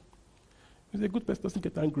he's a good person, doesn't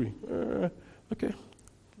get angry. Okay.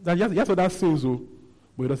 Yes, so that sins,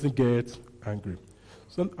 but he doesn't get angry.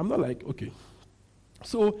 So I'm not like, okay.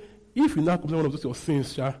 So if you now commit one of those your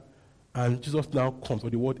sins, and Jesus now comes, or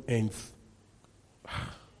the world ends,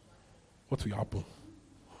 what will happen?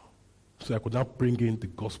 So I could now bring in the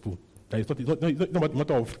gospel. That it's not a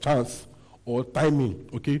matter of chance or timing,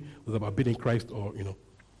 okay? It was about being in Christ or,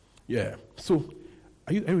 Yeah. So,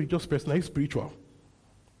 are you a religious person? Are you spiritual?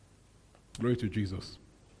 Glory to Jesus.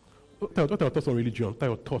 What are your thoughts on religion? What are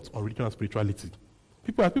your thoughts on religion and spirituality?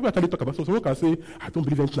 People actually talk about someone can say, I don't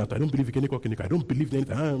believe in anything, I don't believe in anything, I don't believe in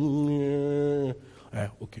anything.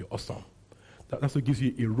 Okay, awesome. That also gives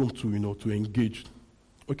you a room to engage.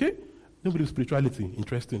 Okay? Don't believe spirituality,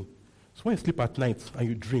 interesting. So when you sleep at night and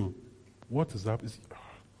you dream, what is that?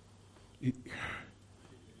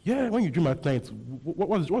 When you dream at night,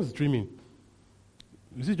 what is dreaming?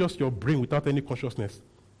 Is it just your brain without any consciousness?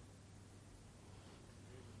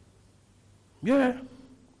 Yeah.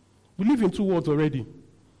 We live in two worlds already.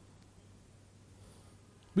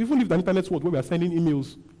 We even live in the internet world where we are sending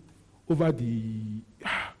emails over the...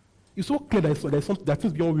 It's so clear that there are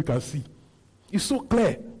things beyond what we can see. It's so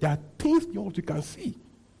clear. There are things beyond what we can see.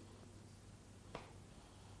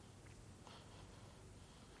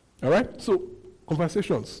 All right? So,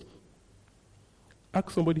 conversations.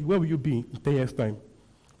 Ask somebody, where will you be in 10 years' time?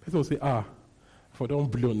 Person will say, if I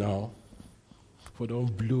don't blow now, if I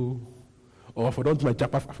don't blow, or if I don't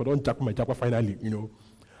jack my japa finally,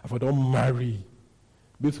 if I don't marry,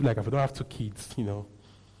 basically like if I don't have 2 kids,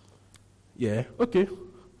 Yeah, okay.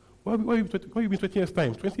 Where will you be in 20 years'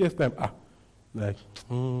 time? 20 years' time,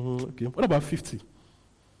 okay. What about 50?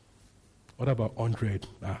 What about 100?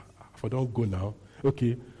 If I don't go now,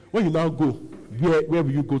 okay. When you now go, where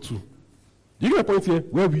will you go to? You get a point here?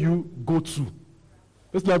 Where will you go to?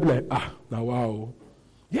 Let's not be like, now wow.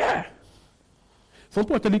 Yeah. Some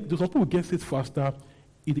people get it faster.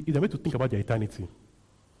 It's a way to think about their eternity.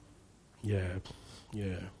 Yeah.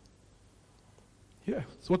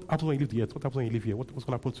 So what happens when you leave the earth? What happens when you live here? What's going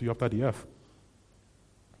to happen to you after the earth?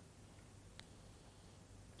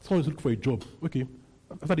 Someone is looking for a job. Okay.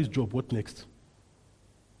 After this job, what next?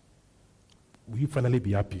 Will you finally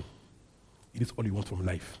be happy? It is all you want from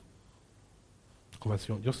life.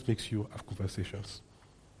 Conversation just makes you have conversations.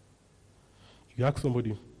 You ask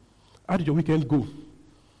somebody, how did your weekend go?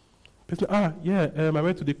 Person, I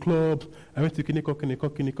went to the club, I went to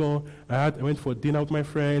Kiniko, I went for dinner with my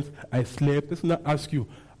friends, I slept. Person now ask you,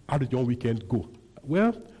 how did your weekend go?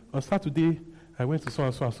 Well, on Saturday, I went to so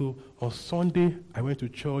and so. On Sunday, I went to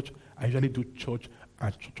church. I usually do church,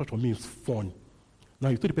 and church for me is fun. Now,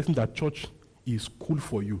 you tell the person that church is cool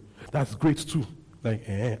for you. That's great too. Like,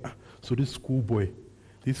 so this school boy,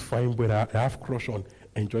 this fine boy that I have crush on,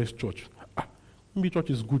 enjoys church. Maybe church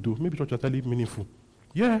is good though. Maybe church is actually meaningful.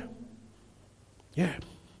 Yeah.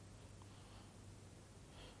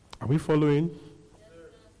 Are we following?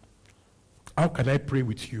 How can I pray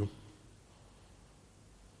with you?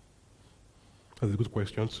 That's a good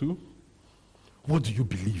question too. What do you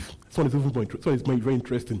believe? This one is very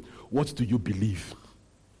interesting. What do you believe?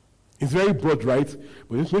 It's very broad, right?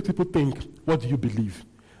 But it makes people think, what do you believe?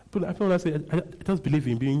 But I feel like I just believe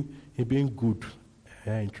in being good.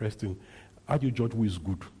 Interesting. How do you judge who is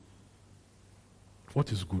good?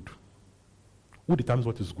 What is good? Who determines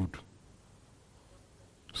what is good?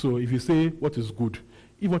 So if you say what is good,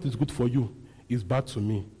 if what is good for you is bad to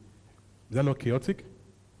me, is that not chaotic?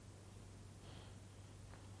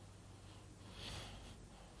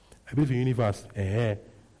 I believe in the universe.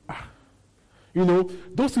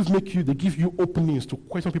 Those things they give you openings to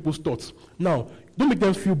question people's thoughts. Now, don't make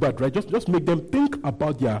them feel bad, right? Just make them think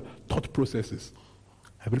about their thought processes.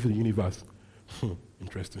 I believe in the universe.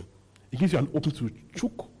 Interesting. It gives you an opening to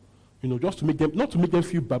choke, just to make them, not to make them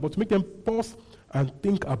feel bad, but to make them pause and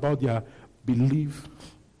think about their belief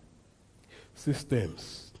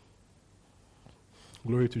systems.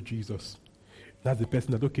 Glory to Jesus. That's the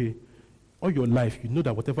person that, okay, all your life, you know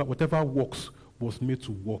that whatever works was made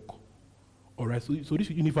to work. All right, so this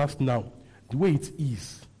universe now, the way it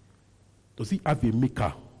is, does it have a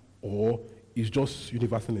maker or is just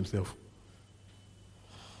universal himself?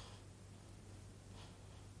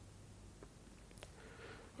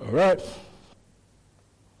 All right.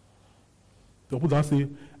 The people that say,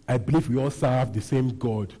 I believe we all serve the same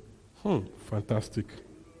God. Fantastic.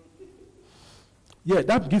 Yeah,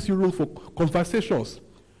 that gives you room for conversations.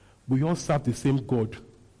 We all serve the same God.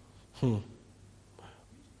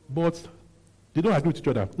 But they don't agree with each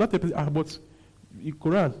other. Not everything, but the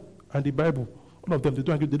Quran and the Bible, all of them, they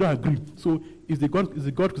don't agree. So is the God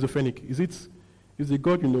schizophrenic? Is the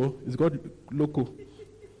God, is God loco?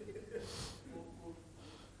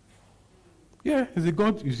 Yeah, is the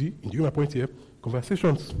God, you see, you my point here,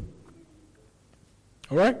 conversations.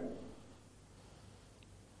 All right?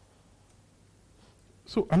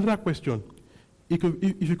 So another question. If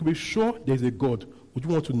you could be sure there's a God, would you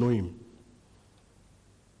want to know him?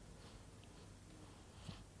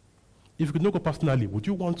 If you could know God personally, would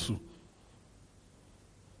you want to?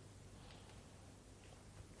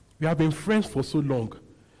 We have been friends for so long.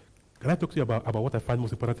 Can I talk to you about what I find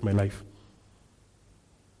most important in my life?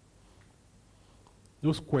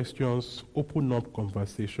 Those questions open up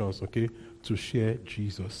conversations, okay, to share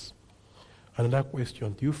Jesus. Another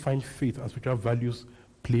question, do you find faith and spiritual values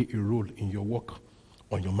play a role in your work,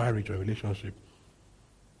 on your marriage or relationship?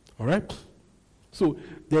 All right? So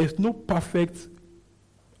there is no perfect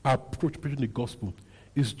approach to preaching the gospel.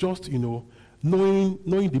 It's just, knowing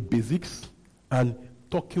the basics and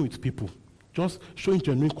talking with people. Just showing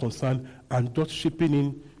genuine concern and just shipping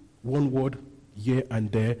in one word here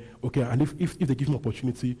and there. Okay, and if they give me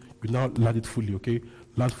opportunity, you now learn it fully, okay?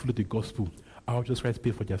 Learn fully the gospel. I'll just try to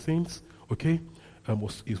pay for their sins, okay?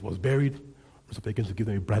 It was buried. So they're going to give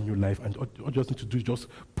them a brand new life. And all you just need to do is just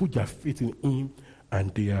put their faith in him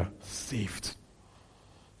and they are saved.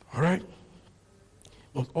 All right?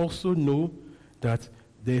 You must also know that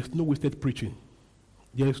there is no wasted preaching.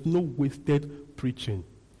 There is no wasted preaching.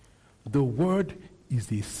 The word is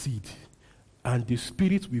a seed, and the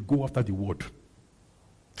spirit will go after the word.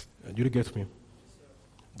 Do you get me?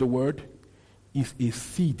 The word is a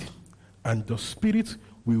seed, and the spirit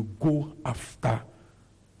will go after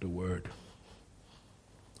the word.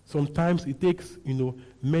 Sometimes it takes,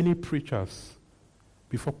 many preachers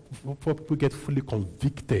before people get fully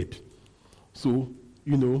convicted. So,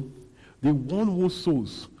 the one who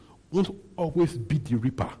sows won't always be the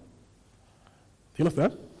reaper. Do you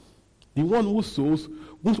understand? The one who sows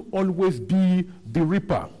won't always be the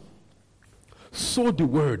reaper. Sow the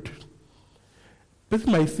word.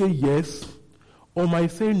 Person might say yes or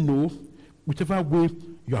might say no, whichever way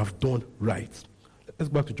you have done right. Let's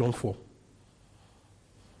go back to John 4.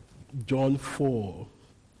 John 4.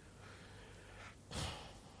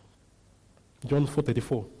 John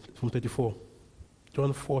 4:34. From 34.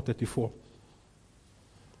 John 4:34.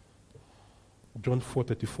 John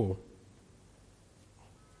 4:34.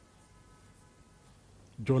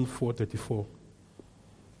 John 4:34.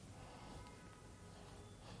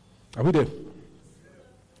 Are we there?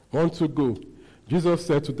 1, 2, go. Jesus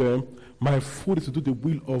said to them, my food is to do the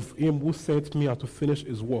will of him who sent me and to finish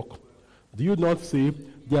his work. Do you not say,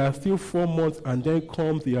 there are still 4 months and then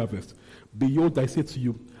comes the harvest? Behold, I say to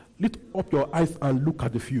you, lift up your eyes and look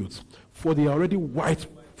at the fields, for they are already white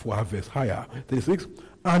for harvest. Higher. 36.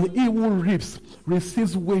 And he who reaps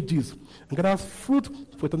receives wages and gathers fruit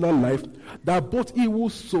for eternal life, that both he who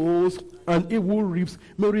sows and he who reaps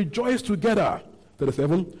may rejoice together.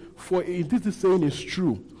 37. For indeed the saying is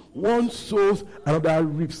true. One sows, another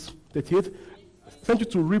reaps. 38. Sent you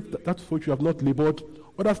to reap that for which you have not labored.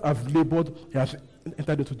 Others have labored and have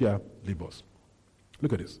entered into their labors.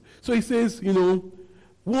 Look at this. So he says,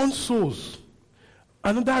 one sows,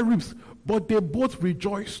 another reaps, but they both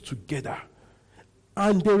rejoice together.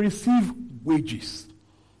 And they receive wages.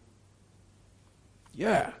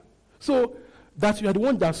 Yeah. So that you are the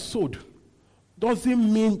one that sowed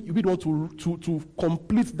doesn't mean you don't want to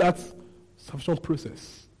complete that salvation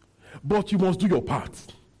process. But you must do your part.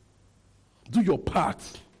 Do your part.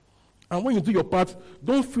 And when you do your part,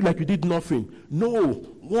 don't feel like you did nothing. No.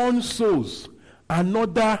 One sows,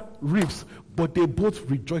 another reaps, but they both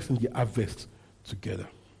rejoice in the harvest together.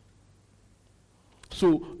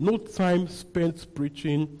 So no time spent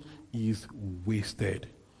preaching is wasted.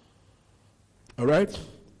 All right?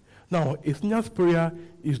 Now, a sinner's prayer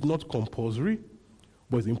is not compulsory,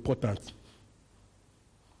 but it's important.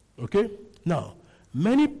 Okay? Now,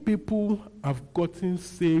 many people have gotten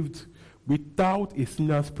saved without a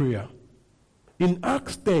sinner's prayer. In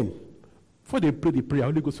Acts 10, before they pray the prayer,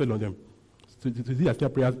 Holy Ghost fell on them. So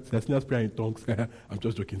the sinner's prayer in tongues. I'm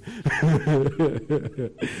just joking.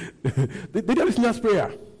 They did a sinner's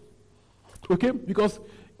prayer. Okay? Because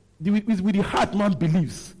with the heart man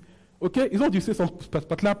believes. Okay? It's not you say some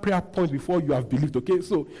particular prayer point before you have believed. Okay?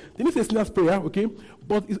 So they need to say sinner's prayer. Okay?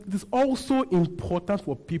 But it is also important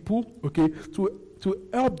for people, okay, to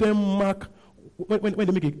help them mark when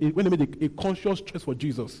they make a conscious choice for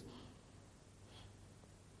Jesus.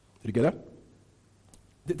 Did you get that?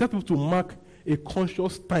 They help people to mark a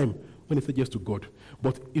conscious time when they say yes to God.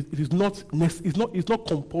 But it is not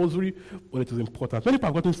compulsory, but it is important. Many people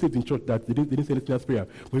have gotten saved in church that they didn't say sinner's prayer.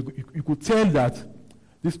 But you could tell that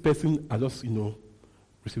this person has just,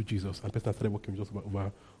 received Jesus, and the person has started working with Jesus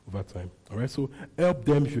over time. All right? So help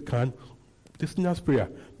them if you can. The sinner's prayer.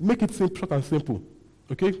 Make it simple, short and simple.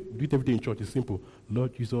 Okay? Do it every day in church. It's simple.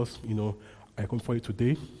 Lord Jesus, I come for you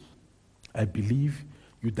today. I believe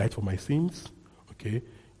you died for my sins. Okay?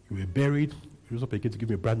 You were buried. You rose up again to give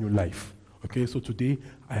me a brand new life. Okay? So today,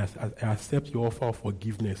 I accept your offer of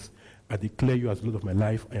forgiveness. I declare you as the Lord of my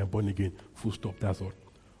life. I am born again. Full stop. That's all.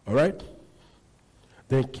 All right?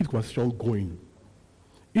 Then keep the conversation going.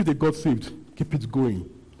 If they got saved, keep it going.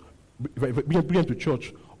 Bring them to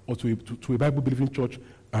church or to a Bible-believing church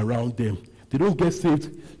around them. They don't get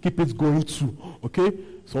saved, keep it going too. Okay?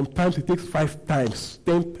 Sometimes it takes 5 times,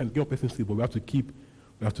 10 times to get a person saved, but we have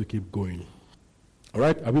to keep going. All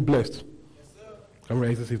right? Are we blessed? Yes, sir. Can we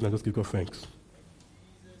raise this evening and just give God thanks?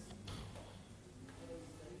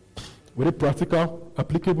 Were they practical,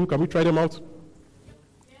 applicable? Can we try them out?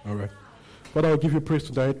 All right. Father, I'll give you praise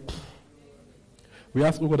tonight. We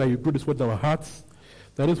ask, God, that you grow this word in our hearts.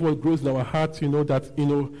 That is what grows in our hearts, that,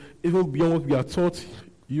 even beyond what we are taught,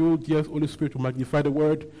 you, dear Holy Spirit, will magnify the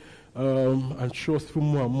word and show us even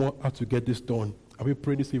more and more how to get this done. Are we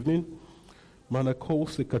praying this evening? Manako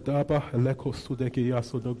sekadaba eleko sudeke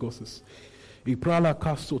yasodogosis. Iprala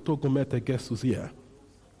kasoto gomete gesuzia.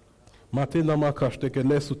 Matena makashteke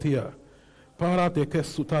lesutia. Para de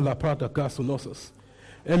kesuta la prada gasunosis.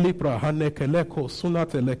 Elipra haneke leko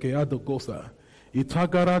sunate leke adogosa.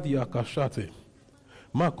 Itagara diakashate.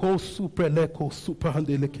 Mako supre leko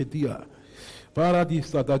supahande leke dia.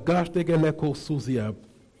 Paradisa da gashtege leko suzia.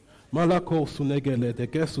 Malako sunegele de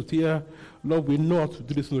gesutia. Lord, we know how to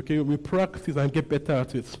do this, okay? We practice and get better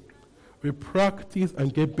at it. We practice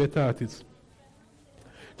and get better at it.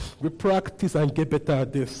 We practice and get better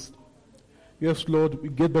at this. Yes, Lord, we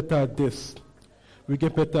get better at this. We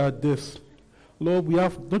get better at this. Lord, we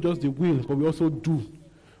have not just the will, but we also do.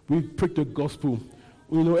 We preach the gospel.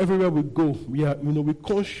 Everywhere we go, we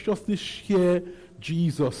consciously share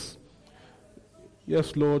Jesus.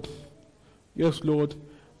 Yes, Lord. Yes, Lord.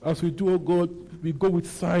 As we do, oh God, we go with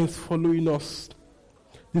signs following us.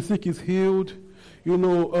 The sick is healed.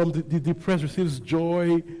 The depressed receives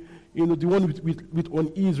joy. The one with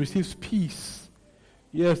unease receives peace.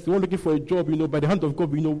 Yes, the one looking for a job, by the hand of God,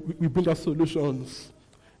 we bring our solutions.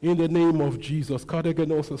 In the name of Jesus,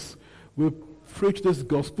 Kadegenosis, we preach this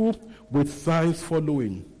gospel with signs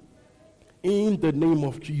following. In the name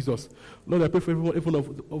of Jesus. Lord, I pray for everyone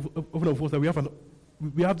of us that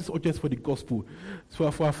we have this urgency for the gospel. So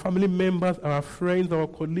for our family members, our friends, our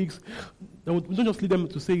colleagues, that we don't just lead them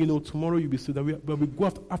to say, tomorrow you'll be saved, but we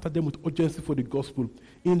go after them with urgency for the gospel.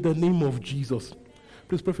 In the name of Jesus.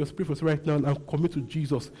 Please pray for us right now and commit to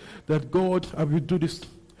Jesus that God, I will do this.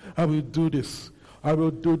 I will do this. I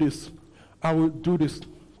will do this. I will do this.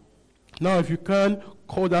 Now, if you can,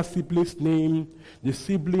 call that sibling's name, the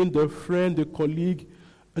sibling, the friend, the colleague,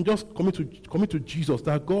 and just commit to Jesus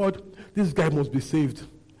that God, this guy must be saved.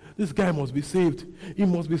 This guy must be saved. He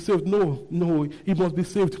must be saved. No, he must be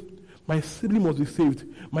saved. My sibling must be saved.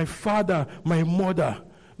 My father, my mother.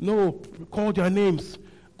 No, call their names.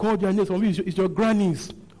 Call their names. Some of you, it's your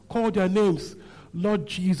grannies. Call their names. Lord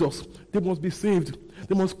Jesus, they must be saved.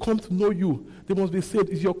 They must come to know you. They must be saved.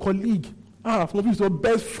 It's your colleague. Some of you, it's your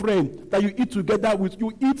best friend that you eat together with.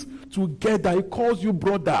 You eat together. He calls you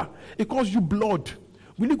brother. He calls you blood.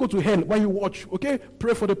 Will you go to hell while you watch? Okay?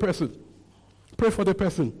 Pray for the person. Pray for the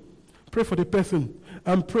person. Pray for the person.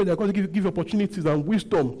 And pray that God will give you opportunities and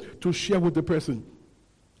wisdom to share with the person.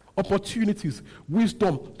 Opportunities,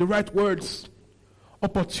 wisdom, the right words.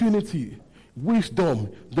 Opportunity,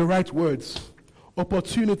 wisdom, the right words.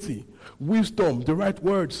 Opportunity, wisdom, the right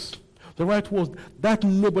words. The right words. That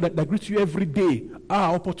neighbor that greets you every day.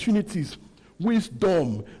 Opportunities.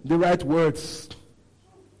 Wisdom. The right words.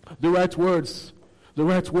 The right words. The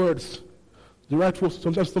right words. The right words.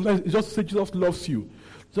 Sometimes it just says Jesus loves you.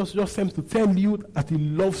 Just seems to tell you that he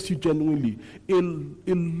loves you genuinely.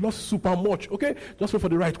 He loves super much. Okay? Just wait for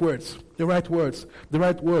the right words. The right words. The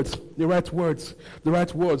right words. The right words. The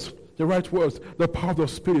right words. The right words. The power of the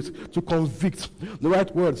Spirit to convict. The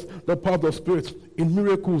right words. The power of the Spirit in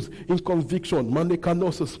miracles, in conviction.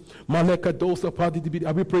 Manekanosis. Manekadosa padidibi.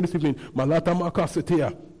 Are we praying this evening? Malata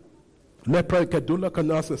makasetea. Lepra kedula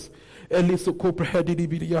kanasis. Eliso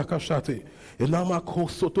koprehedidibi yakashate. Enama ko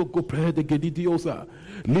soto koprehede gedidiosa.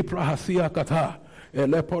 Lipra hasia kata.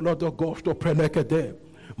 Elepolodo gosto prelekede.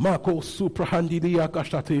 Mako suprahandili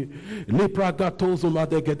yakashate. Lipra gatozo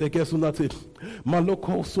madegedegesunate.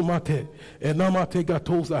 Maloko sumate. Enamate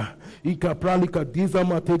gatoza. Ika pralika diza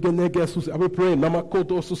mategenegesus. I will pray.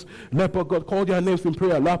 Namakodosus. Lepa God. Call their names in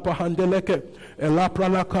prayer. Lapa handeleke. Elapra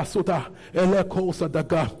lakasuta. Elekosa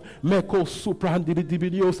daga. Meko suprahandili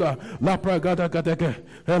dibidiosa. Lapra gada gadege.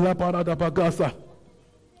 Elaparada bagasa.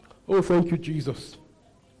 Oh, thank you, Jesus.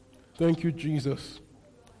 Thank you, Jesus.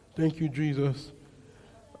 Thank you, Jesus.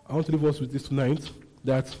 I want to leave us with this tonight,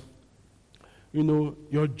 that,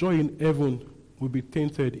 your joy in heaven will be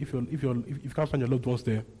tainted if you can't find your loved ones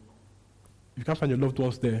there. If you can't find your loved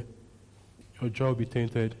ones there, your joy will be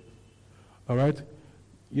tainted. All right?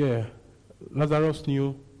 Yeah. Lazarus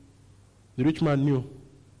knew. The rich man knew.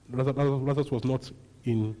 Lazarus was not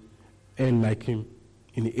in hell like him,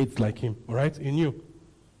 in the AIDS like him. All right? He knew.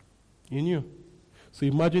 He knew. So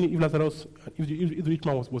imagine if Lazarus, if the rich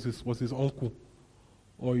man was his uncle,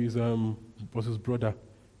 or was his brother,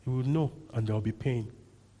 he would know, and there will be pain.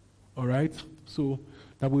 All right? So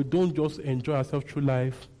that we don't just enjoy ourselves through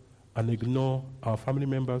life and ignore our family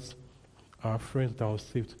members, our friends that are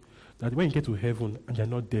saved. That when you get to heaven and they're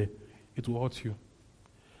not there, it will hurt you.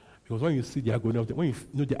 Because when you see the agony of when you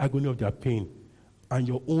know the agony of their pain, and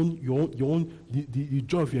your own the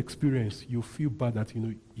joy of your experience, you feel bad that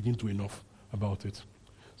you didn't do enough about it.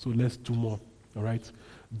 So let's do more. All right?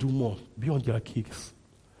 Do more. Be on their kicks.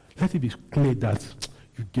 Let it be clear that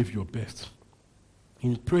you gave your best.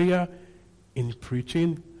 In prayer, in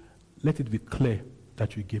preaching, let it be clear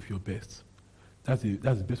that you gave your best. That's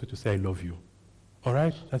the best way to say I love you. All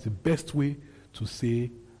right? That's the best way to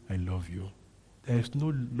say I love you. There is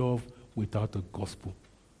no love without the gospel.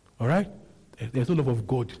 All right? There's no love of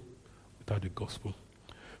God without the gospel.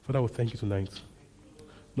 Father, we thank you tonight.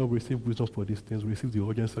 Lord, we receive wisdom for these things. We receive the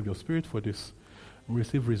urgency of your Spirit for this. We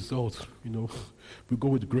receive results. We go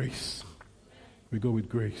with grace. We go with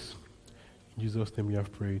grace. In Jesus' name we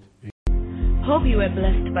have prayed. Hope you were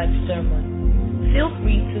blessed by the sermon. Feel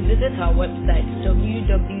free to visit our website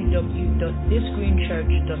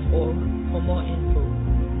www.thisgreenchurch.org for more info.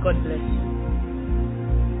 God bless you.